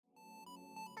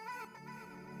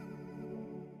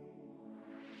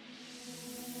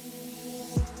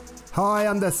Hi,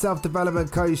 I'm the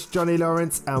self-development coach, Johnny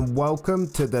Lawrence, and welcome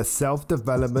to the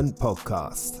Self-Development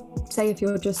Podcast. Say if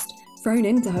you're just thrown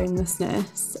into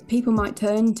homelessness, people might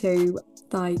turn to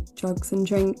like drugs and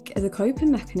drink as a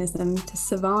coping mechanism to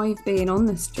survive being on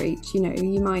the streets. You know,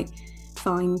 you might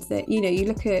find that, you know, you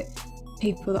look at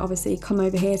people that obviously come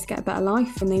over here to get a better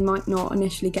life and they might not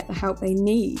initially get the help they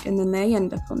need, and then they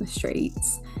end up on the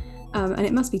streets. And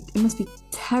it must be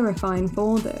terrifying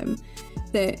for them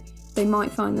that they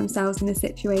might find themselves in a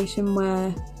situation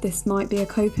where this might be a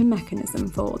coping mechanism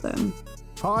for them.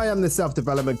 Hi, I'm the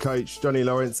self-development coach, Johnny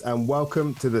Lawrence, and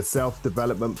welcome to the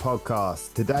Self-Development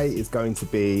Podcast. Today is going to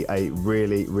be a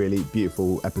really, really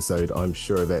beautiful episode, I'm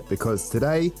sure of it, because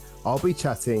today I'll be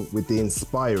chatting with the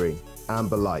inspiring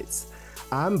Amber Lights.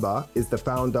 Amber is the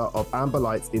founder of Amber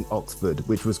Lights in Oxford,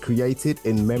 which was created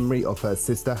in memory of her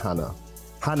sister Hannah.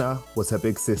 Hannah was her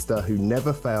big sister who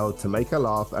never failed to make her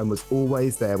laugh and was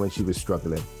always there when she was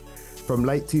struggling. From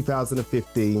late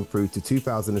 2015 through to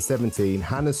 2017,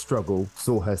 Hannah's struggle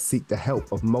saw her seek the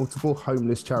help of multiple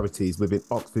homeless charities within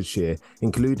Oxfordshire,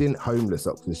 including Homeless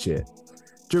Oxfordshire.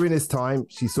 During this time,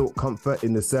 she sought comfort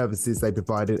in the services they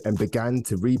provided and began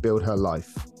to rebuild her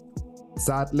life.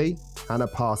 Sadly, Hannah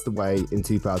passed away in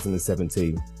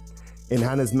 2017. In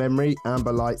Hannah's memory,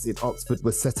 Amber Lights in Oxford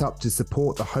was set up to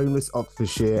support the homeless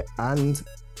Oxfordshire and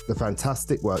the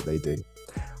fantastic work they do.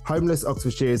 Homeless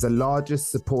Oxfordshire is the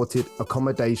largest supported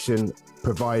accommodation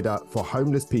provider for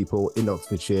homeless people in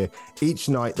Oxfordshire. Each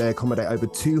night they accommodate over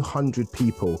 200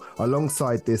 people.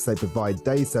 Alongside this, they provide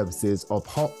day services of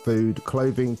hot food,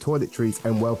 clothing, toiletries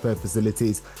and welfare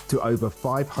facilities to over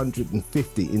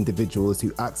 550 individuals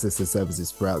who access the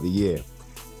services throughout the year.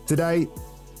 Today,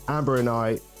 Amber and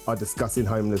I are discussing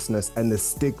homelessness and the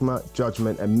stigma,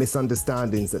 judgment and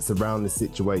misunderstandings that surround the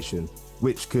situation,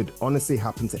 which could honestly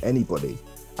happen to anybody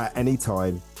at any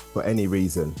time for any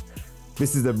reason.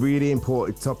 This is a really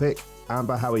important topic.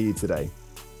 Amber, how are you today?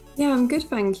 Yeah, I'm good,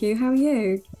 thank you. How are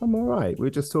you? I'm all right. We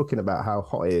were just talking about how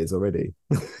hot it is already.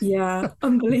 Yeah,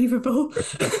 unbelievable.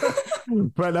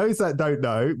 For those that don't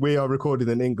know, we are recording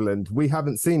in England. We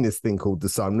haven't seen this thing called the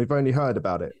sun. We've only heard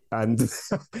about it, and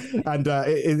it's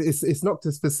knocked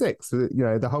us for six. You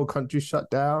know, the whole country's shut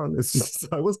down. It's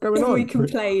just like, what's going on? We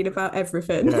complain about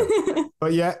everything. Yeah.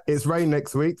 But yeah, it's rain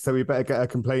next week, so we better get our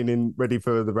complaining ready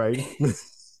for the rain.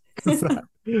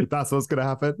 That's what's going to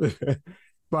happen.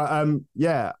 But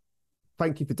yeah.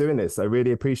 Thank you for doing this. I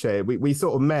really appreciate it. We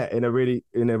sort of met in a really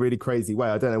crazy way.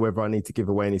 I don't know whether I need to give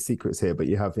away any secrets here, but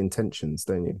you have intentions,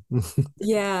 don't you?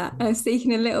 Yeah, I was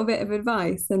seeking a little bit of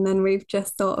advice and then we've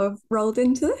just sort of rolled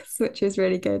into this, which is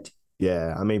really good.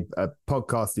 Yeah, I mean,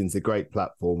 podcasting is a great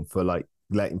platform for like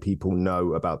letting people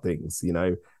know about things, you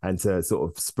know, and to sort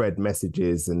of spread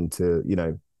messages and to, you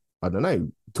know, I don't know,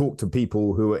 talk to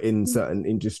people who are in certain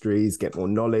industries, get more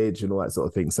knowledge and all that sort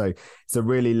of thing. So it's a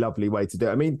really lovely way to do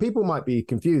it. I mean, people might be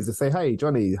confused and say, hey,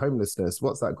 Johnny, homelessness,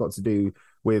 what's that got to do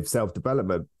with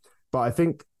self-development? But I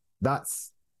think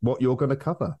that's what you're going to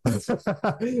cover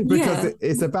because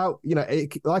it's about, you know,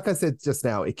 like I said just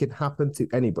now, it can happen to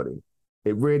anybody.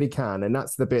 It really can. And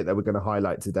that's the bit that we're going to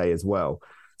highlight today as well.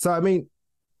 So, I mean,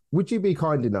 would you be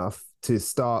kind enough to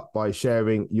start by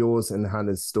sharing yours and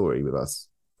Hannah's story with us?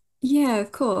 Yeah,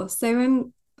 of course.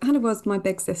 So Hannah was my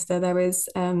big sister. There was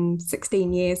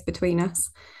 16 years between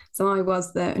us. So I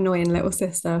was the annoying little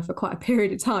sister for quite a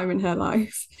period of time in her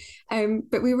life.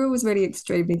 But we were always really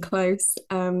extremely close.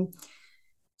 No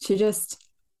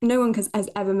one has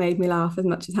ever made me laugh as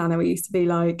much as Hannah. We used to be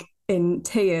like in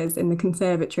tears in the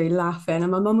conservatory laughing.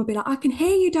 And my mum would be like, I can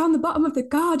hear you down the bottom of the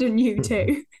garden, you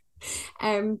two.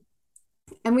 And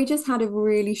we just had a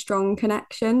really strong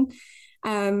connection.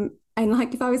 And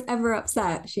like if I was ever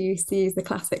upset, she used to use the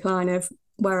classic line of,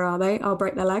 where are they? I'll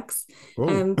break their legs.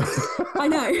 I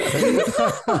know.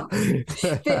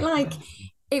 But like,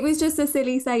 it was just a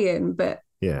silly saying. But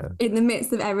yeah, in the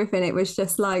midst of everything, it was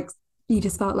just like, you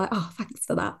just felt like, oh, thanks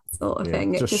for that sort of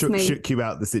thing. It just shook you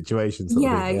out the situation.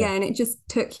 Yeah. And it just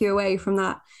took you away from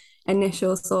that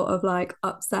initial sort of like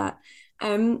upset.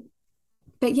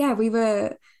 But yeah, we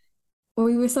were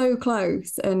so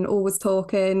close and always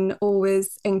talking,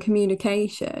 always in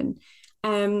communication.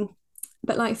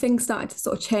 But like things started to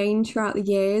sort of change throughout the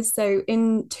years. So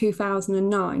in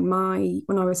 2009,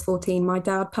 when I was 14, my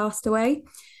dad passed away.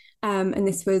 And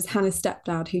this was Hannah's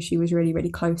stepdad, who she was really, really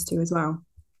close to as well.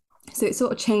 So it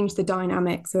sort of changed the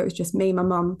dynamic. So it was just me, my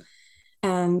mum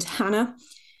and Hannah.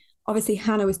 Obviously,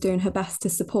 Hannah was doing her best to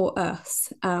support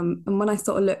us. And when I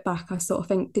sort of look back, I sort of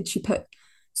think, did she put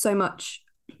so much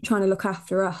trying to look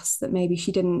after us that maybe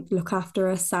she didn't look after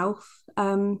herself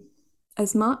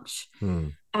as much?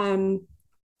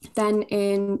 Then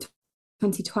in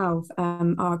 2012,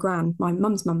 our gran, my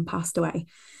mum's mum, passed away.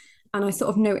 And I sort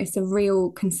of noticed a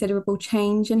real considerable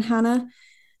change in Hannah.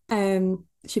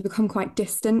 She'd become quite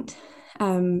distant.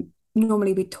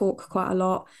 Normally we'd talk quite a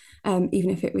lot, even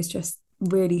if it was just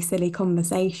really silly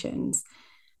conversations.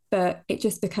 But it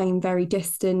just became very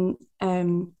distant.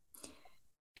 And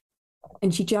I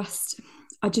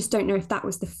just don't know if that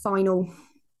was the final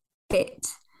bit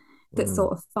that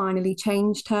sort of finally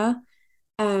changed her.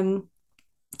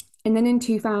 And then in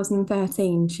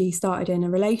 2013, she started in a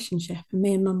relationship, and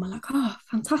me and mum were like, oh,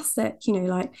 fantastic.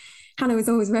 Like Hannah was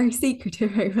always very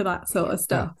secretive over that sort of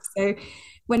stuff. So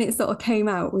when it sort of came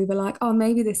out, we were like, oh,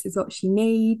 maybe this is what she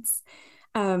needs.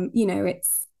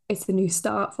 It's the new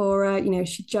start for her.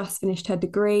 She just finished her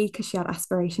degree because she had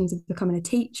aspirations of becoming a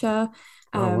teacher.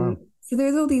 Wow. So there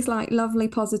was all these like lovely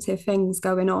positive things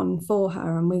going on for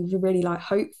her, and we were really like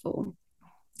hopeful.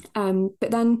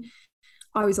 But then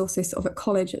I was also sort of at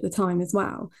college at the time as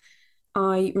well.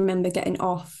 I remember getting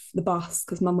off the bus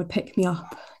because mum would pick me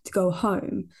up to go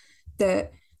home,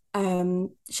 that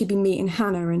she'd be meeting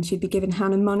Hannah and she'd be giving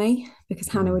Hannah money because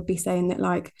Hannah would be saying that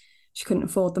like she couldn't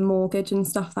afford the mortgage and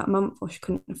stuff that month, or she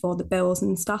couldn't afford the bills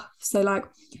and stuff. So like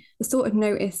I sort of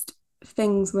noticed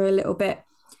things were a little bit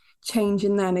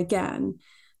changing then again.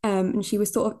 And she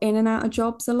was sort of in and out of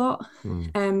jobs a lot.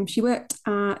 She worked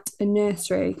at a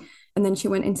nursery and then she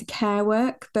went into care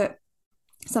work, but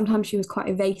sometimes she was quite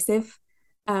evasive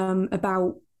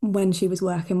about when she was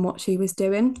working, what she was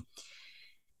doing.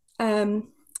 And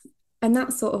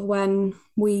that's sort of when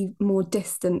we more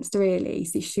distanced, really.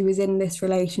 So she was in this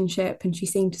relationship and she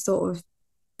seemed to sort of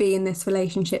be in this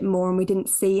relationship more, and we didn't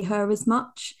see her as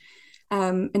much.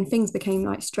 And things became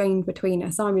like strained between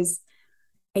us. I was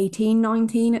 18,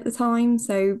 19 at the time.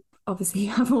 So obviously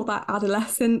you have all that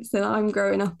adolescence, and I'm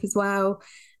growing up as well.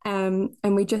 And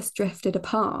we just drifted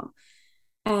apart.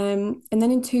 And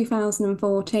then in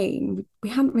 2014, we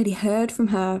hadn't really heard from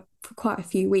her for quite a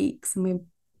few weeks, and we were a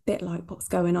bit like, what's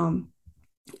going on?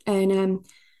 And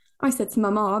I said to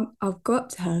my mum, I'll go up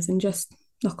to hers and just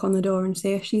knock on the door and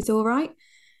see if she's all right.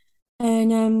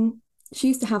 And she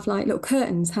used to have like little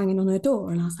curtains hanging on her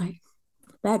door, and I was like,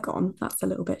 they're gone. That's a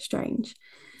little bit strange.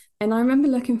 And I remember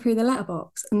looking through the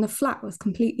letterbox, and the flat was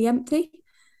completely empty.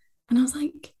 And I was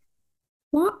like,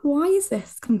 what? Why is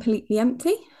this completely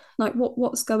empty? Like,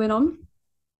 what's going on?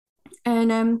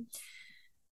 And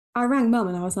I rang mum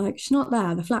and I was like, she's not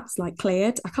there. The flat's like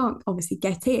cleared. I can't obviously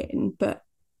get in, but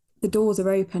the doors are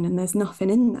open and there's nothing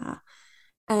in there.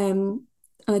 And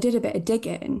I did a bit of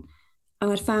digging,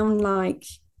 and I'd found like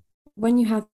when you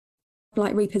have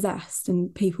like repossessed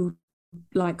and people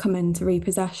like come in to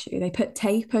repossess you, they put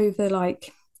tape over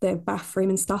like the bathroom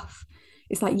and stuff.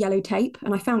 It's like yellow tape.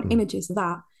 And I found images of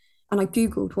that, and I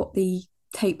Googled what the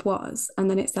tape was, and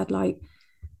then it said like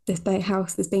this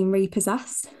house has been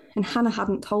repossessed, and Hannah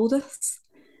hadn't told us.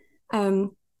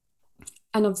 And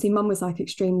obviously mum was like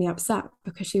extremely upset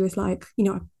because she was like,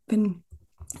 I've been,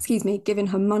 giving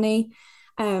her money,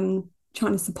 trying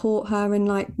to support her, and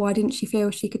like, why didn't she feel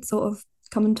she could sort of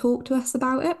come and talk to us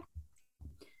about it?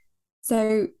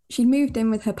 So she moved in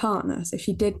with her partner, so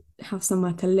she did have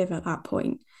somewhere to live at that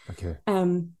point. Okay.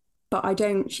 But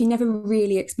she never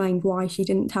really explained why she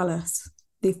didn't tell us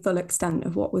the full extent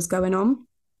of what was going on.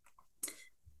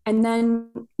 And then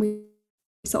we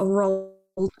sort of rolled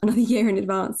another year in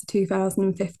advance to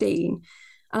 2015.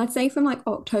 And I'd say from like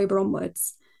October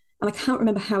onwards, and I can't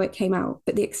remember how it came out,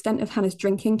 but the extent of Hannah's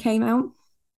drinking came out.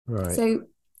 Right. So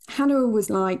Hannah was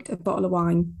like a bottle of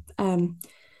wine.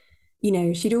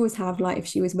 She'd always have, like, if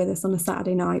she was with us on a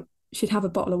Saturday night, she'd have a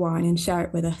bottle of wine and share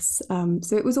it with us.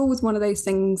 So it was always one of those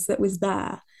things that was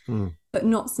there, but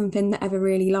not something that ever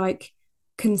really like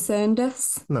concerned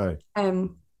us. No.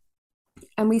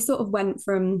 And we sort of went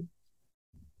from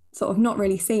sort of not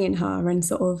really seeing her and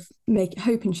sort of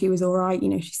hoping she was all right.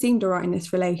 She seemed all right in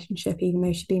this relationship, even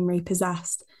though she'd been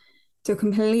repossessed, to a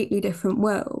completely different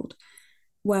world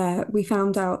where we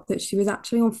found out that she was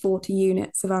actually on 40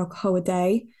 units of alcohol a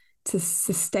day to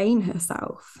sustain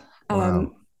herself.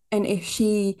 Wow. And if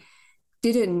she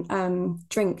didn't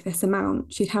drink this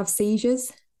amount, she'd have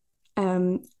seizures.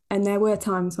 And there were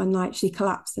times when like she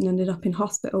collapsed and ended up in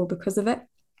hospital because of it.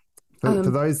 For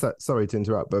those that, sorry to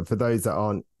interrupt, but for those that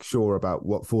aren't sure about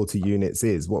what 40 units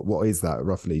is, what is that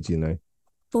roughly? Do you know?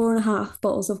 4.5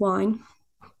 bottles of wine.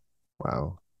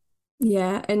 Wow.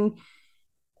 Yeah. And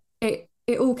it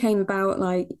all came about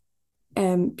like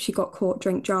she got caught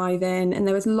drink driving, and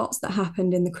there was lots that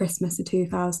happened in the Christmas of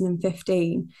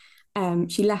 2015.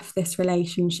 She left this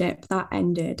relationship, that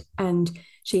ended, and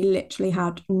she literally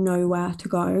had nowhere to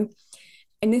go.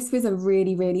 And this was a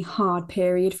really, really hard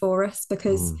period for us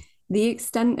because the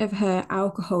extent of her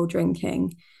alcohol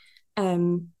drinking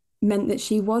meant that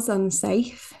she was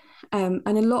unsafe. And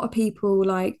a lot of people,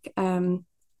 like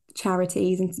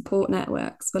charities and support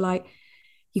networks, were like,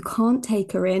 you can't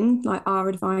take her in. Like, our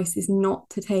advice is not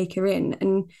to take her in.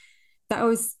 And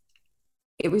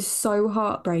it was so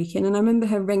heartbreaking. And I remember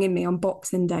her ringing me on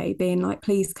Boxing Day being like,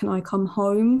 please, can I come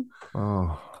home?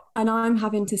 Oh, And I'm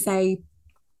having to say,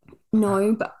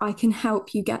 no, but I can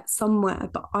help you get somewhere,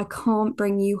 but I can't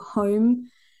bring you home.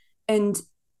 And,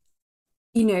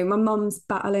 my mum's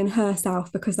battling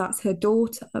herself because that's her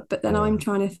daughter. But then yeah. I'm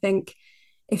trying to think,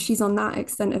 if she's on that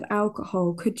extent of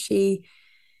alcohol, could she,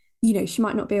 she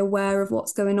might not be aware of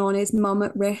what's going on. Is mum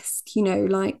at risk?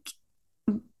 Like,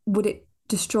 would it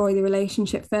destroy the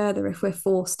relationship further if we're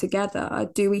forced together?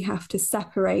 Do we have to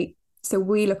separate so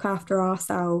we look after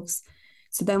ourselves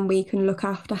so then we can look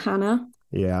after Hannah?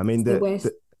 Yeah, I mean, So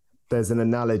there's an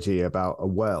analogy about a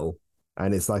well,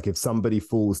 and it's like if somebody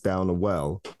falls down a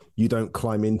well, you don't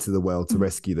climb into the well to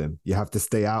rescue them. You have to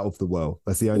stay out of the well.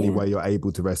 That's the only way you're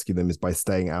able to rescue them, is by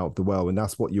staying out of the well. And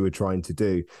that's what you were trying to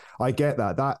do. I get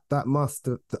that. That must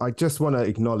have, I just want to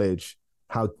acknowledge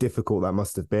how difficult that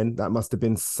must have been. That must have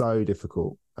been so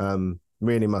difficult.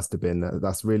 Really must have been.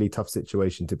 That's a really tough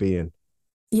situation to be in.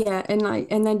 Yeah,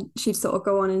 and then she'd sort of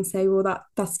go on and say, well,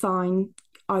 that's fine.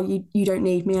 You don't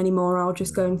need me anymore. I'll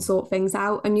just go and sort things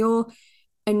out.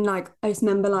 And like, I just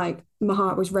remember, like, my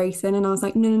heart was racing and I was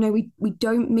like, no, we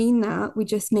don't mean that. We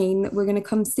just mean that we're going to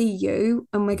come see you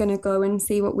and we're going to go and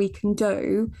see what we can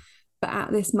do. But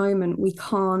at this moment, we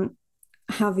can't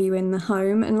have you in the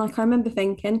home. And like, I remember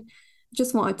thinking,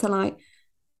 just wanted to like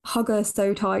hug her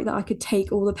so tight that I could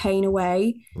take all the pain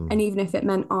away. And even if it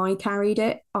meant I carried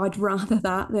it, I'd rather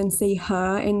that than see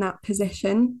her in that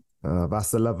position. That's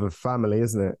the love of family,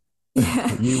 isn't it?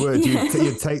 Yeah. You would. Yeah.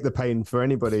 You'd take the pain for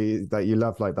anybody that you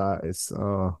love like that. It's,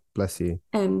 oh, bless you.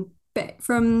 But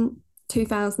from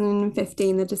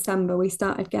 2015, the December, we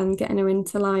started again getting her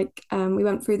into like, we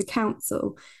went through the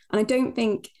council. And I don't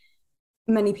think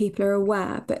many people are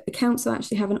aware, but the council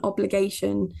actually have an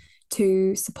obligation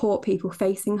to support people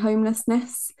facing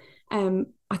homelessness.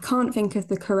 I can't think of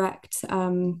the correct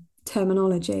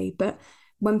terminology, but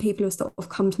when people have sort of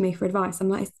come to me for advice, I'm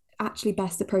like, it's actually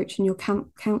best approaching your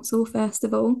council first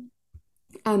of all.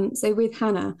 So with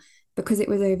Hannah, because it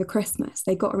was over Christmas,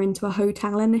 they got her into a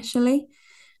hotel initially.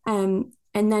 And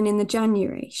then in the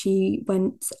January, she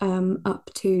went up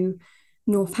to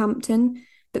Northampton.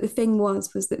 But the thing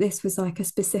was that this was like a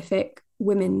specific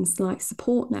women's like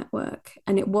support network,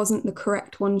 and it wasn't the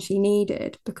correct one she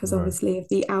needed because obviously of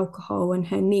the alcohol and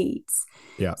her needs.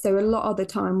 Yeah. So a lot of the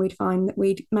time we'd find that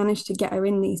we'd manage to get her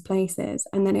in these places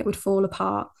and then it would fall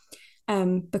apart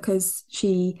because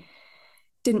she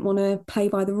didn't want to play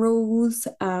by the rules.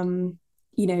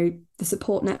 The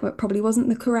support network probably wasn't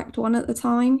the correct one at the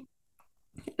time.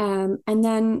 And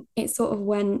then it sort of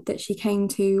went that she came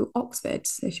to Oxford.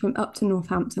 So she went up to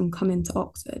Northampton, come into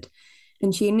Oxford.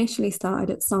 And she initially started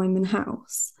at Simon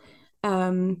House.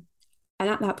 And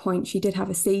at that point, she did have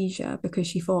a seizure because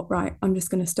she thought, right, I'm just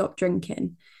going to stop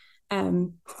drinking.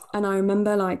 And I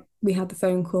remember, like, we had the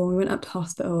phone call, we went up to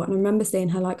hospital, and I remember seeing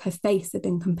her, like, her face had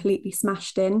been completely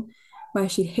smashed in where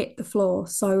she'd hit the floor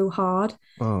so hard.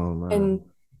 Oh, man. And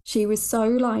she was so,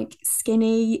 like,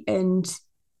 skinny, and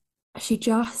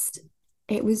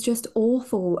it was just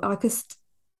awful. I just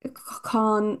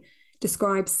can't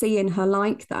describe seeing her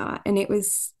like that. And it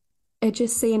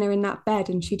just seeing her in that bed,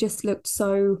 and she just looked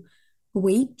so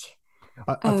weak.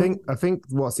 I think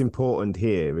what's important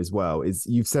here as well is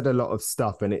you've said a lot of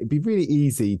stuff, and it'd be really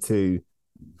easy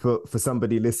for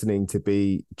somebody listening to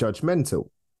be judgmental.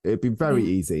 It'd be very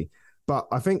easy. But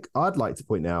I think I'd like to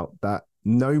point out that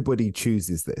nobody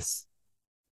chooses this.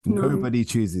 No. Nobody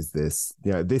chooses this.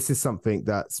 This is something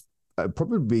that's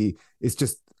probably is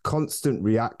just constant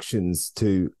reactions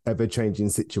to ever-changing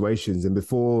situations. And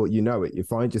before you know it, you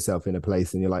find yourself in a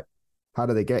place and you're like, how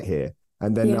do they get here?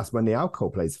 And then that's when the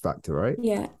alcohol plays a factor, right?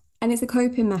 Yeah. And it's a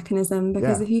coping mechanism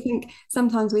because if you think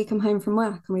sometimes we come home from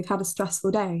work and we've had a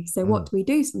stressful day. So what do we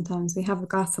do sometimes? We have a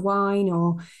glass of wine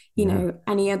or,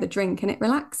 any other drink, and it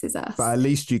relaxes us. But at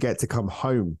least you get to come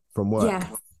home from work. Yeah.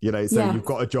 So you've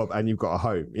got a job and you've got a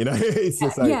home, it's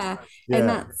just like,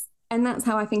 And that's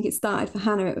how I think it started for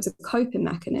Hannah. It was a coping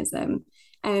mechanism.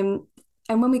 And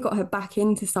when we got her back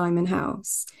into Simon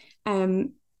House,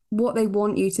 what they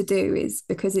want you to do is,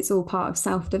 because it's all part of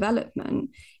self-development,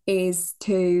 is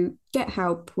to get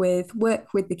help with,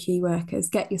 work with the key workers,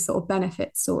 get your sort of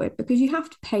benefits sorted, because you have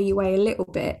to pay your way a little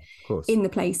bit in the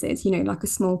places, like a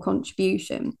small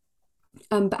contribution.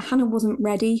 But Hannah wasn't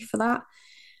ready for that.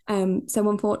 So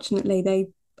unfortunately, they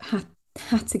had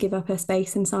had to give up her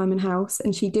space in Simon House,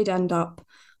 and she did end up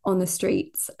on the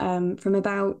streets from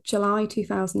about July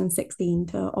 2016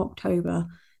 to October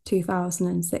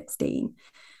 2016.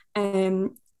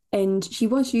 And she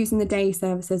was using the day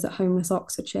services at Homeless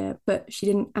Oxfordshire, but she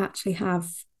didn't actually have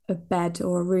a bed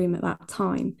or a room at that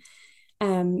time.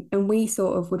 And we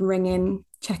sort of would ring in,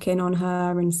 check in on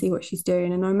her and see what she's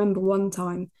doing. And I remember one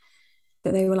time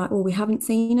that they were like, "Oh, we haven't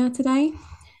seen her today."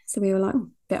 So we were like,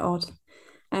 bit odd.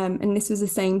 And this was the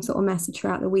same sort of message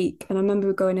throughout the week. And I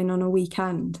remember going in on a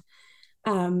weekend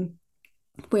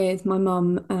with my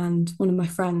mum and one of my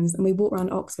friends, and we walked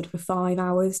around Oxford for 5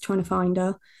 hours trying to find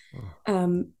her.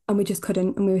 And we just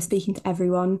couldn't. And we were speaking to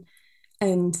everyone.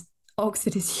 And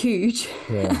Oxford is huge.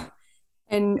 Yeah.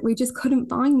 And we just couldn't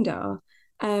find her.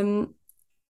 And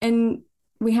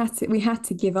we had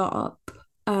to give up.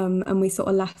 And we sort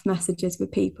of left messages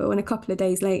with people. And a couple of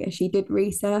days later, she did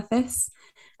resurface.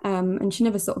 And she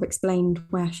never sort of explained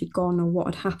where she'd gone or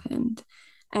what had happened.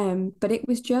 But it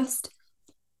was just,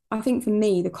 I think for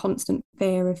me, the constant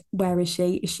fear of where is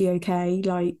she? Is she okay?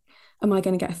 Like, am I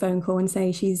going to get a phone call and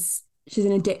say she's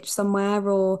in a ditch somewhere?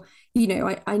 Or,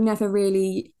 I never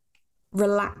really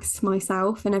relaxed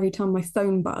myself. And every time my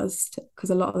phone buzzed, because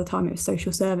a lot of the time it was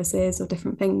social services or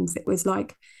different things, it was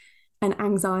like an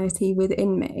anxiety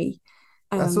within me.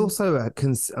 That's also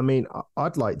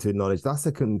I'd like to acknowledge that's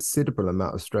a considerable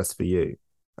amount of stress for you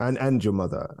and your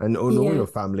mother and all your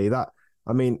family. I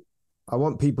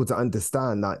want people to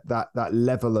understand that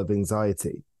level of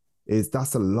anxiety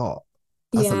that's a lot.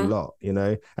 That's a lot,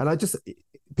 And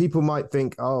people might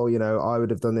think, oh, I would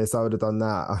have done this, I would have done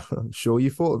that. I'm sure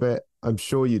you thought of it. I'm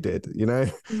sure you did,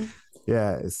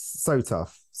 Yeah, it's so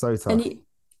tough, so tough.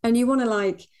 And you want to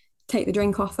like take the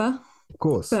drink off her. Of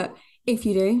course. But if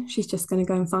you do, she's just going to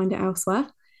go and find it elsewhere.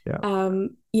 Yeah.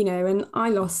 And I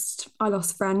lost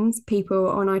friends,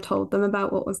 people, when I told them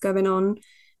about what was going on,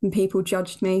 and people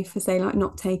judged me for, say, like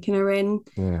not taking her in.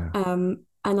 Yeah.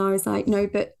 And I was like, no,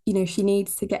 but she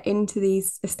needs to get into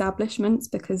these establishments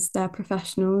because they're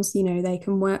professionals. They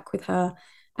can work with her,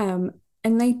 and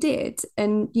they did.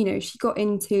 And she got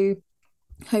into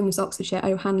Homeless Oxfordshire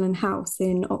O'Hanlon House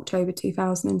in October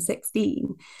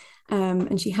 2016.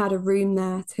 And she had a room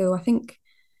there till I think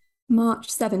March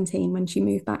 17 when she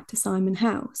moved back to Simon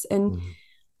House. And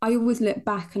I always look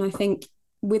back and I think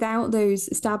without those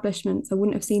establishments, I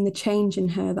wouldn't have seen the change in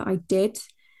her that I did.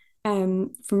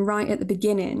 From right at the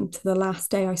beginning to the last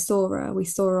day I saw her. We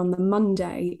saw her on the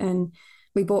Monday and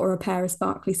we bought her a pair of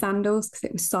sparkly sandals because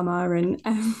it was summer, and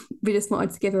we just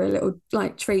wanted to give her a little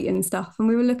like treat and stuff. And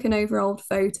we were looking over old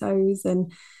photos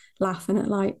and laughing at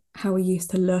like how we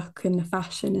used to look and the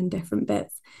fashion and different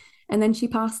bits. And then she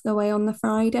passed away on the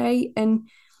Friday, and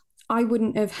I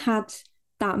wouldn't have had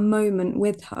that moment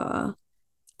with her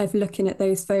of looking at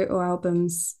those photo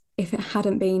albums if it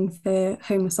hadn't been for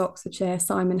Homeless Oxfordshire,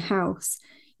 Simon House,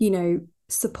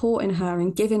 supporting her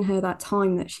and giving her that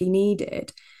time that she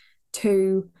needed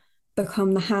to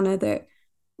become the Hannah that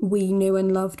we knew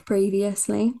and loved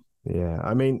previously.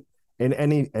 Yeah, in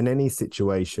any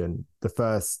situation, the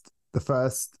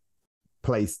first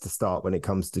place to start when it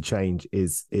comes to change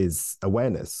is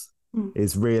awareness,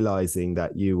 is realizing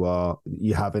that you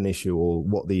have an issue or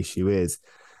what the issue is.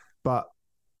 But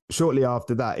shortly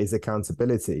after that is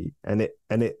accountability, and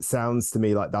it sounds to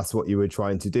me like that's what you were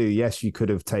trying to do. Yes, you could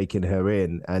have taken her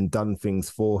in and done things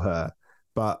for her,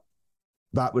 but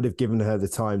that would have given her the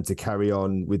time to carry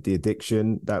on with the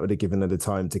addiction. That would have given her the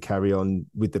time to carry on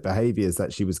with the behaviors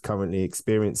that she was currently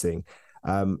experiencing.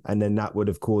 And then that would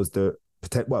have caused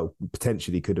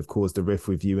potentially could have caused a rift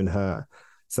with you and her.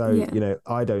 So,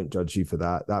 I don't judge you for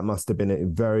that. That must have been a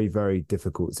very, very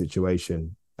difficult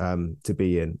situation to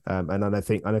be in. And I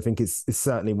think it's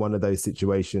certainly one of those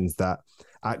situations that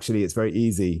actually it's very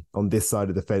easy on this side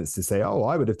of the fence to say, oh,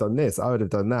 I would have done this, I would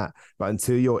have done that. But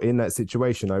until you're in that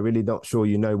situation, I'm really not sure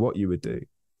what you would do.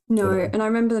 No, and I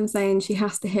remember them saying she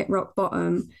has to hit rock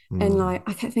bottom. And like,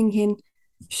 I kept thinking,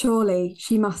 surely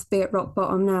she must be at rock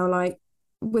bottom now. Like,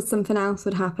 would something else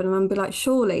would happen? And I'd be like,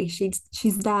 surely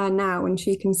she's there now and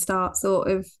she can start sort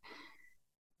of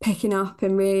picking up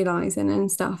and realizing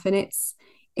and stuff. And it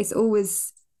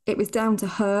was down to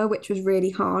her, which was really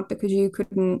hard because you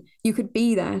could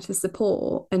be there to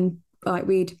support, and like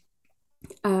we'd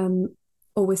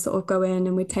always sort of go in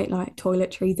and we'd take like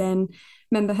toiletries in.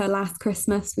 Remember her last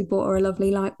Christmas, we bought her a lovely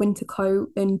like winter coat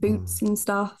and boots and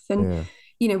stuff. And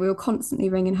we were constantly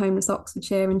ringing Homeless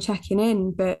Oxfordshire and checking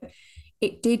in, but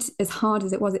it did, as hard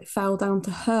as it was, it fell down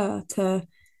to her to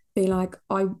be like,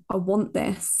 I want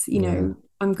this,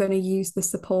 I'm going to use the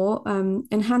support.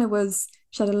 And Hannah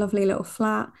she had a lovely little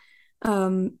flat.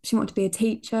 She wanted to be a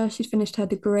teacher. She'd finished her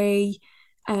degree.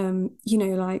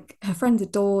 Like her friends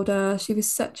adored her. She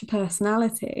was such a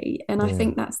personality. And I Yeah.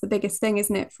 think that's the biggest thing,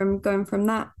 isn't it? From going from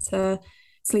that to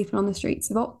sleeping on the streets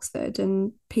of Oxford.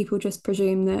 And people just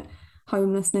presume that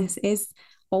homelessness is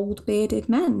old bearded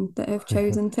men that have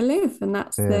chosen to live. And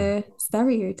that's Yeah. the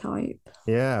stereotype.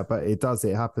 Yeah, but it does.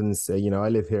 It happens. I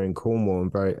live here in Cornwall,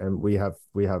 and we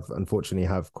have unfortunately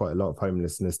have quite a lot of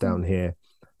homelessness down here.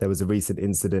 There was a recent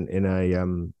incident in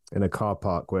a car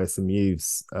park where some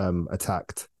youths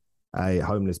attacked a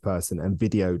homeless person and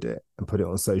videoed it and put it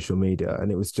on social media,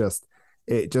 and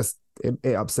it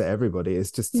upset everybody.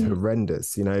 It's just Yeah.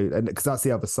 horrendous, and because that's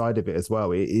the other side of it as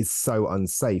well. It is so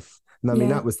unsafe. And I mean,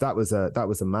 Yeah. that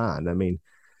was a man. I mean,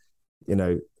 you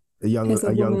know, a young As a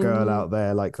a young woman, girl yeah. out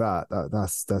there like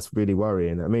that's really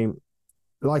worrying. I mean,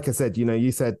 like I said,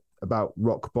 you said about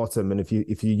rock bottom, and if you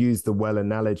use the well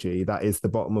analogy, that is the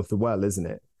bottom of the well, isn't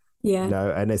it? Yeah.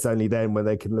 And it's only then when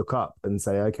they can look up and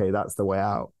say, okay, that's the way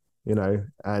out.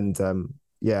 And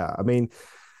yeah, I mean,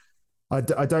 I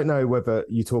don't know whether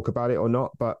you talk about it or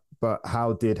not, but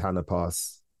how did Hannah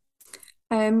pass?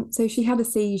 So she had a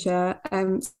seizure.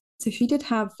 So she did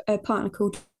have a partner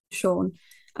called Sean,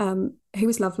 who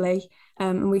was lovely,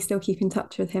 and we still keep in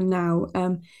touch with him now.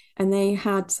 And they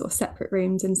had sort of separate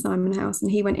rooms in Simon House,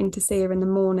 and he went in to see her in the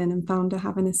morning and found her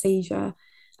having a seizure.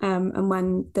 And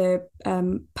when the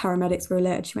paramedics were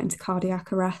alerted, she went into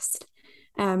cardiac arrest.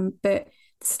 But the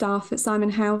staff at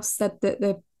Simon House said that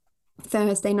the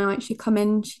Thursday night she'd come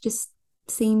in, she just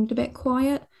seemed a bit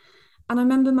quiet. And I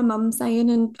remember my mum saying,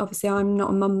 and obviously I'm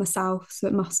not a mum myself, so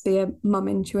it must be a mum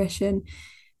intuition.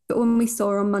 But when we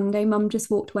saw her on Monday, mum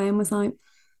just walked away and was like,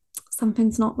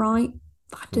 something's not right.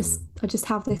 I just Mm, I just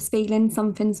have this feeling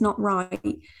something's not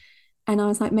right. And I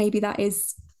was like, maybe that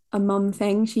is a mum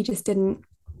thing. She just didn't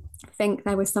think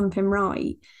there was something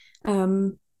right.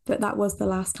 But that was the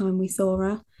last time we saw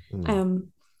her. mm. Um,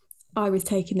 I was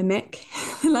taking the mick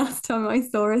the last time I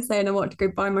saw her, saying I wanted to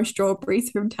go buy my strawberries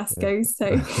from Tesco's. So,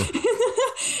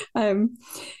 Yeah.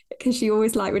 because she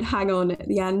always like would hang on at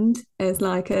the end as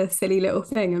like a silly little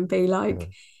thing and be Yeah. like,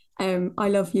 I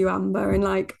love you, Amber. And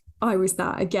like, I was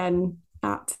that again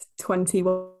at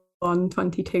 21,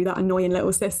 22, that annoying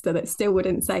little sister that still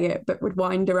wouldn't say it, but would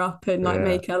wind her up and like Yeah.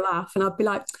 make her laugh. And I'd be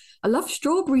like, I love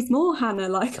strawberries more, Hannah.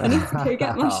 Like, I need to go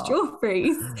get my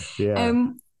strawberries. Yeah.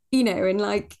 Um, and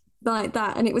like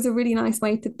that. And it was a really nice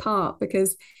way to part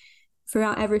because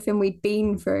throughout everything we'd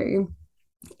been through,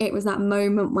 it was that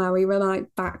moment where we were like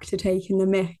back to taking the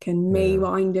mick and me Yeah.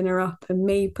 winding her up and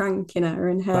me pranking her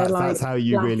and her That's like how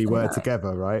you really laughing were about it.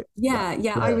 together, right? Yeah. I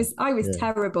Yeah. was Yeah.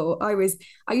 terrible. I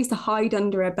used to hide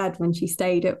under her bed when she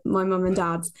stayed at my mum and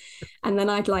dad's, and then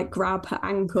I'd like grab her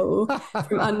ankle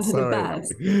from under the Sorry.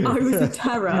 bed. I was a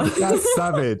terror. That's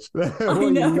savage. I What you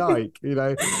know. like.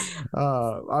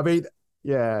 I mean,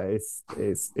 yeah, it's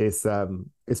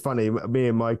funny. Me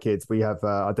and my kids, we have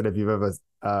I don't know if you've ever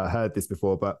heard this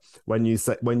before, but when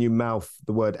you mouth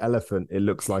the word elephant, it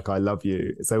looks like I love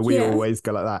you. So we Yeah. always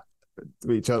go like that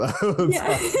to each other all the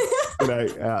Yeah.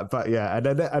 time. But yeah, and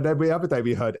then the other day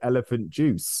we heard elephant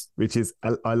juice, which is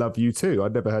I love you too.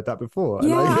 I'd never heard that before. And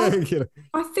Yeah, like,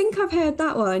 I think I've heard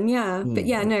that one. Yeah. But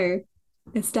yeah, hmm. no,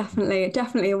 it's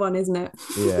definitely a one, isn't it?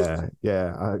 Yeah.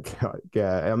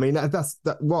 I mean,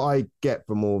 that. What I get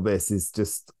from all this is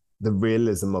just the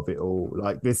realism of it all.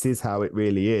 Like this is how it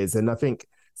really is, and I think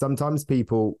sometimes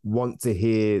people want to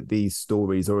hear these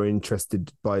stories or are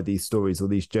interested by these stories or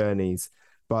these journeys,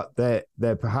 but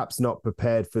they're perhaps not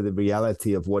prepared for the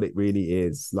reality of what it really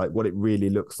is, like what it really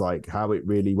looks like, how it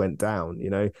really went down.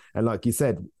 And like you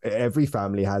said, every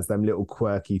family has them little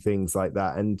quirky things like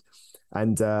that, and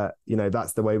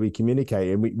that's the way we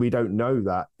communicate, and we don't know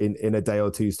that in a day or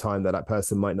two's time that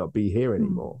person might not be here Mm.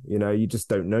 anymore. You just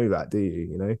don't know that, do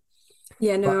you?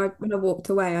 Yeah, But no, when I walked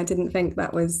away, I didn't think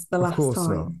that was the of last course not.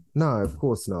 time. No, of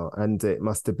course not. And it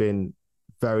must have been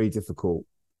very difficult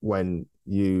when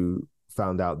you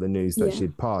found out the news that Yeah.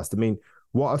 she'd passed. I mean,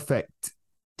 what effect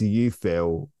do you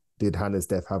feel did Hannah's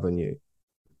death have on you?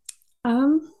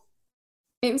 Um,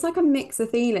 it was like a mix of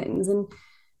feelings, and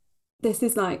this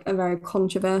is like a very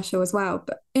controversial as well,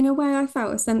 but in a way I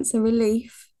felt a sense of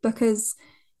relief because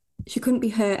she couldn't be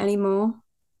hurt anymore.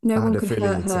 No I had one a could feeling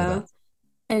hurt you'd say that. her,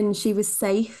 and she was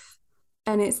safe.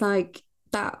 And it's like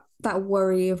that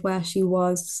worry of where she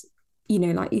was,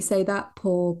 like you say, that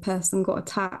poor person got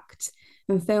attacked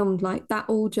and filmed, like that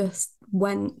all just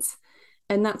went.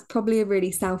 And that's probably a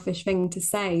really selfish thing to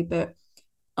say, but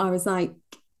I was like,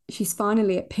 she's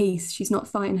finally at peace. She's not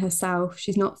fighting herself.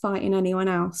 She's not fighting anyone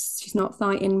else. She's not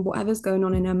fighting whatever's going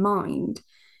on in her mind.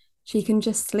 She can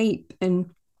just sleep.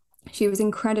 And she was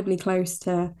incredibly close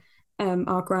to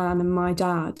our gran and my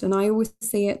dad. And I always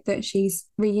see it that she's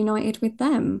reunited with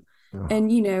them. Oh,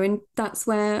 And, and that's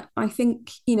where I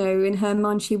think, in her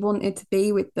mind, she wanted to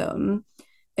be with them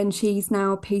and she's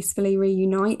now peacefully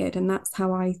reunited. And that's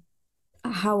how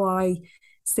I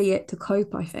see it to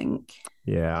cope, I think.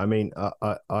 yeah. I mean,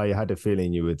 I had a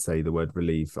feeling you would say the word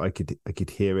relief. I could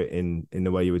hear it in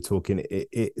the way you were talking.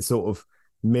 It sort of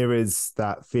mirrors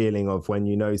that feeling of when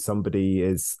you know somebody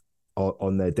is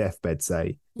on their deathbed,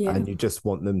 say, Yeah. and you just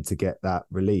want them to get that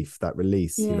relief, that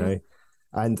release, you Yeah. know.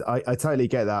 And I totally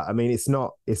get that. I mean, it's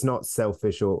not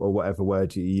selfish or whatever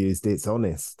word you used. It's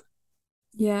honest.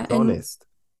 Yeah. It's honest.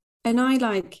 And I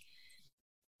like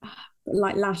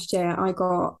last year I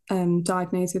got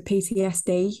diagnosed with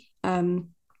PTSD,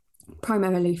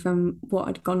 primarily from what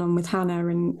had gone on with Hannah,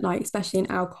 and like especially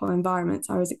in alcohol environments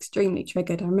I was extremely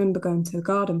triggered. I remember going to a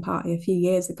garden party a few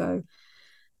years ago,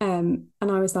 and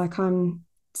I was like, I'm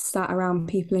sat around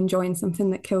people enjoying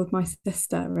something that killed my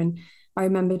sister, and I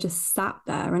remember just sat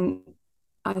there and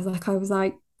I was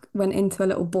like went into a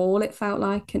little ball, it felt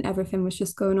like, and everything was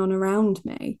just going on around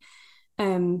me.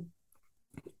 um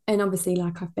and obviously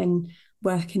like I've been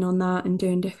working on that and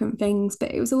doing different things,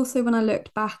 but it was also when I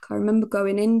looked back, I remember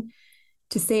going in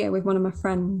to see her with one of my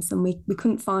friends and we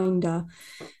couldn't find her,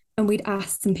 and we'd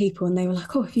asked some people and they were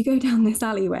like, oh, if you go down this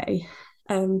alleyway,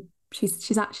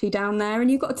 she's actually down there, and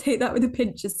you've got to take that with a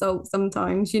pinch of salt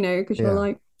sometimes, because you're Yeah.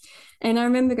 like. And I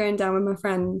remember going down with my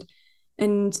friend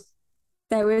and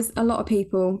there was a lot of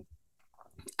people,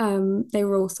 they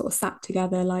were all sort of sat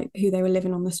together like who they were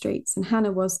living on the streets, and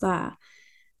Hannah was there.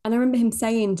 And I remember him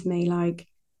saying to me, like,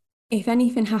 if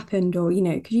anything happened, or,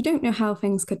 because you don't know how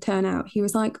things could turn out, he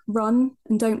was like, run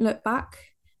and don't look back.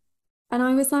 And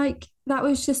I was like, that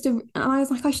was just and I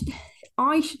was like,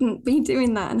 I shouldn't be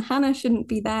doing that. And Hannah shouldn't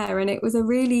be there. And it was a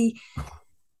really,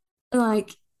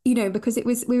 like, because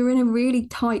we were in a really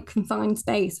tight, confined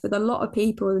space with a lot of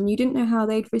people and you didn't know how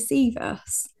they'd receive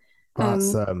us.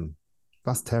 That's Um,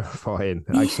 that's terrifying,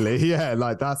 actually. Yeah,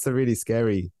 like that's a really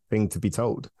scary thing to be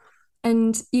told.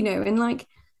 and like,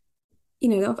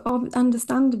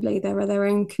 understandably, there are their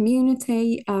own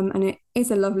community, and it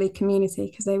is a lovely community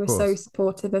because they Of were so course.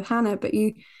 supportive of Hannah. But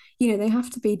they have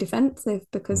to be defensive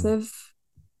because Mm. of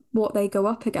what they go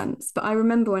up against. But I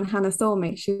remember when Hannah saw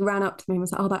me, she ran up to me and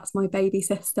was like, "Oh, that's my baby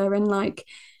sister," and like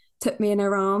took me in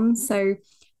her arms. So,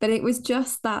 but it was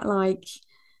just that like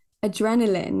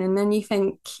adrenaline, and then you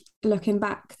think, looking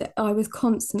back, that I was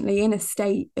constantly in a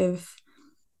state of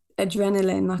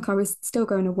adrenaline. Like I was still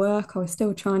going to work, I was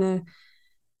still trying to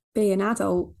be an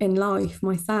adult in life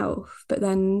myself. But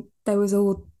then there was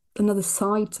all another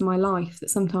side to my life that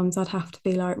sometimes I'd have to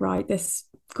be like, right, this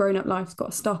grown up life's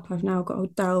got to stop. I've now got to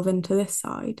delve into this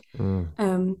side. Mm.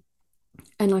 Um,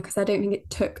 and like I said, I don't think it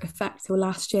took effect till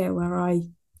last year where I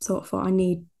sort of thought I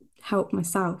need help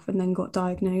myself and then got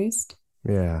diagnosed.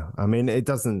 Yeah, I mean, it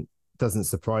doesn't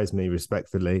surprise me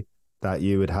respectfully that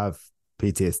you would have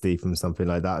PTSD from something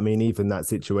like that. I mean, even that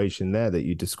situation there that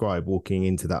you describe, walking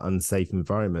into that unsafe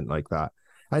environment like that.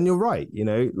 And you're right,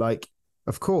 like,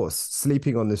 of course,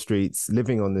 sleeping on the streets,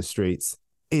 living on the streets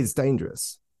is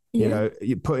dangerous. Yeah.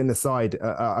 You putting aside,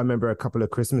 I remember a couple of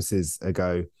Christmases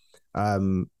ago,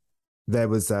 um, there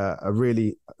was a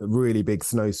really, really big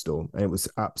snowstorm and it was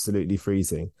absolutely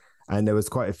freezing. And there was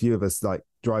quite a few of us like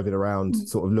driving around, Mm.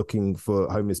 sort of looking for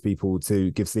homeless people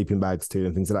to give sleeping bags to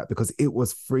and things like that, because it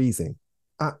was freezing,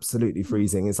 absolutely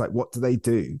freezing. It's like, what do they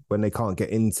do when they can't get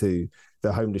into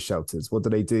the homeless shelters? What do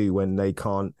they do when they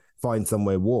can't find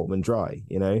somewhere warm and dry,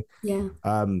 Yeah.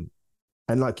 Um,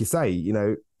 and like you say,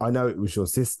 I know it was your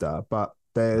sister, but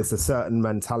there's a certain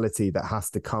mentality that has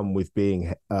to come with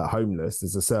being homeless.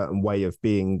 There's a certain way of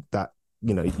being that,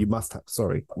 you must have,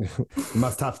 sorry, you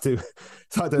must have to,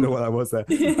 so I don't know what I was there,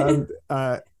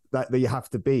 that you have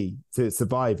to be to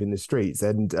survive in the streets.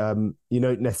 And you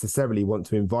don't necessarily want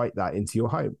to invite that into your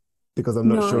home because I'm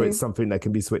not sure it's No, something that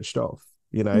can be switched off.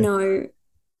 no.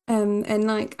 And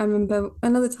like I remember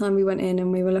another time we went in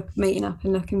and we were meeting up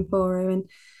and looking for her, and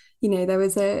there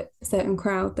was a certain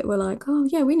crowd that were like, "Oh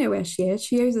yeah, we know where she is.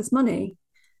 She owes us money.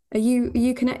 Are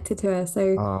you connected to her? So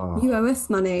you Oh, owe us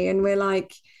money." And we're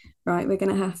like, "Right, we're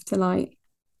gonna have to like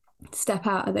step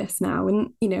out of this now." And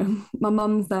my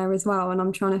mum's there as well, and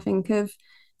I'm trying to think of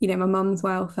my mum's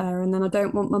welfare, and then I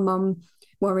don't want my mum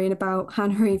worrying about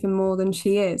Hannah even more than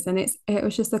she is, and it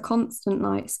was just a constant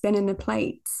like spinning the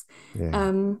plates. yeah.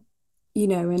 um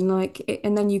and like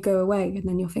and then you go away and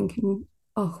then you're thinking,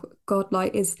 oh god,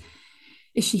 like is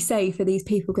she safe? Are these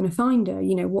people going to find her?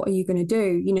 What are you going to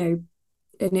do?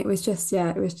 And it was just,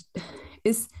 yeah,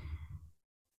 it's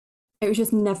It was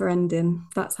just never ending.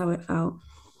 That's how it felt.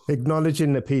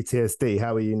 Acknowledging the PTSD,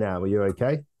 how are you now? Are you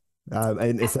okay?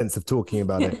 In a sense of talking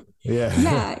about it.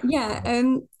 Yeah. Yeah.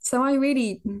 So I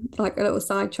really, like a little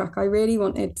sidetrack, I really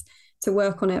wanted to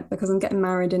work on it because I'm getting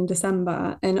married in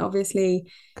December. And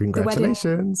obviously the wedding,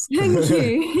 Congratulations. thank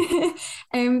you.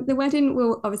 The wedding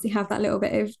will obviously have that little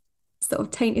bit of sort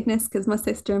of taintedness because my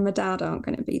sister and my dad aren't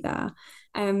going to be there.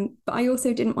 But I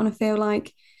also didn't want to feel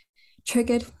like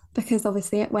triggered because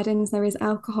obviously at weddings there is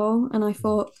alcohol. And I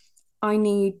thought I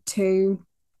need to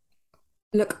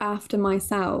look after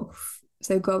myself.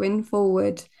 So going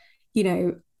forward, you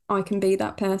know, I can be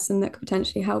that person that could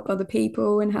potentially help other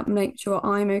people and help make sure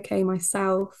I'm okay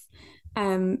myself.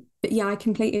 But yeah, I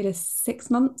completed a 6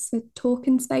 months with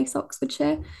Talking Space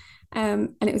Oxfordshire.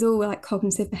 And it was all like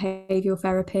cognitive behavioural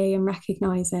therapy and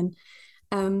recognising.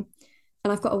 And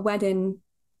I've got a wedding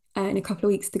in a couple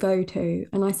of weeks to go to.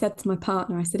 And I said to my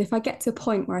partner, I said, if I get to a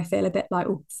point where I feel a bit like,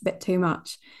 oh, it's a bit too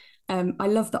much, I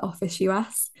love The Office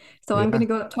US. So I'm going Yeah.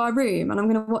 to go up to our room and I'm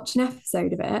going to watch an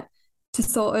episode of it to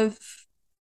sort of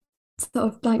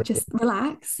like just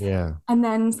relax Yeah. and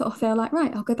then sort of feel like,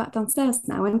 right, I'll go back downstairs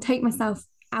now and take myself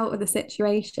out of the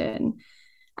situation.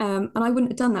 And I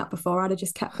wouldn't have done that before. I'd have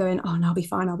just kept going, oh, no, I'll be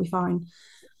fine. I'll be fine.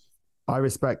 I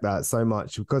respect that so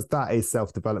much because that is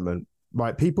self-development,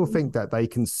 right? People think that they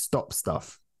can stop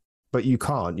stuff, but you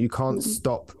can't. You can't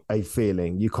stop a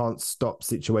feeling. You can't stop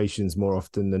situations more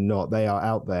often than not. They are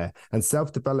out there. And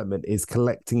self-development is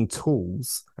collecting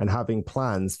tools and having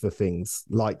plans for things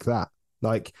like that.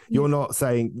 Like you're not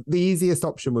saying the easiest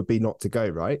option would be not to go,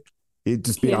 right? It'd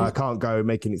just be, I can't go,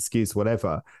 make an excuse,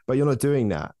 whatever. But you're not doing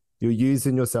that. You're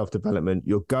using your self-development.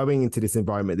 You're going into this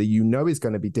environment that you know is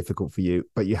going to be difficult for you,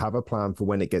 but you have a plan for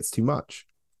when it gets too much.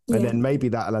 And then maybe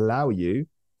that'll allow you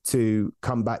to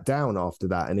come back down after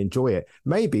that and enjoy it.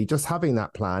 Maybe just having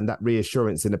that plan, that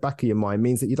reassurance in the back of your mind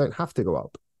means that you don't have to go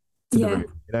up to the room,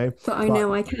 you know? But I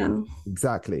know I can.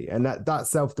 Exactly. And that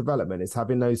self-development is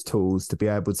having those tools to be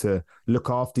able to look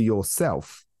after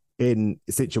yourself in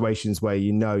situations where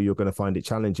you know you're going to find it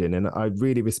challenging. And I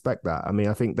really respect that. I mean,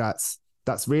 I think that's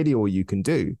really all you can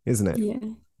do, isn't it?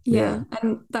 Yeah.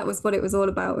 And that was what it was all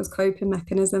about, was coping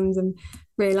mechanisms and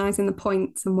realizing the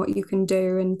points and what you can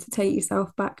do and to take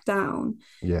yourself back down.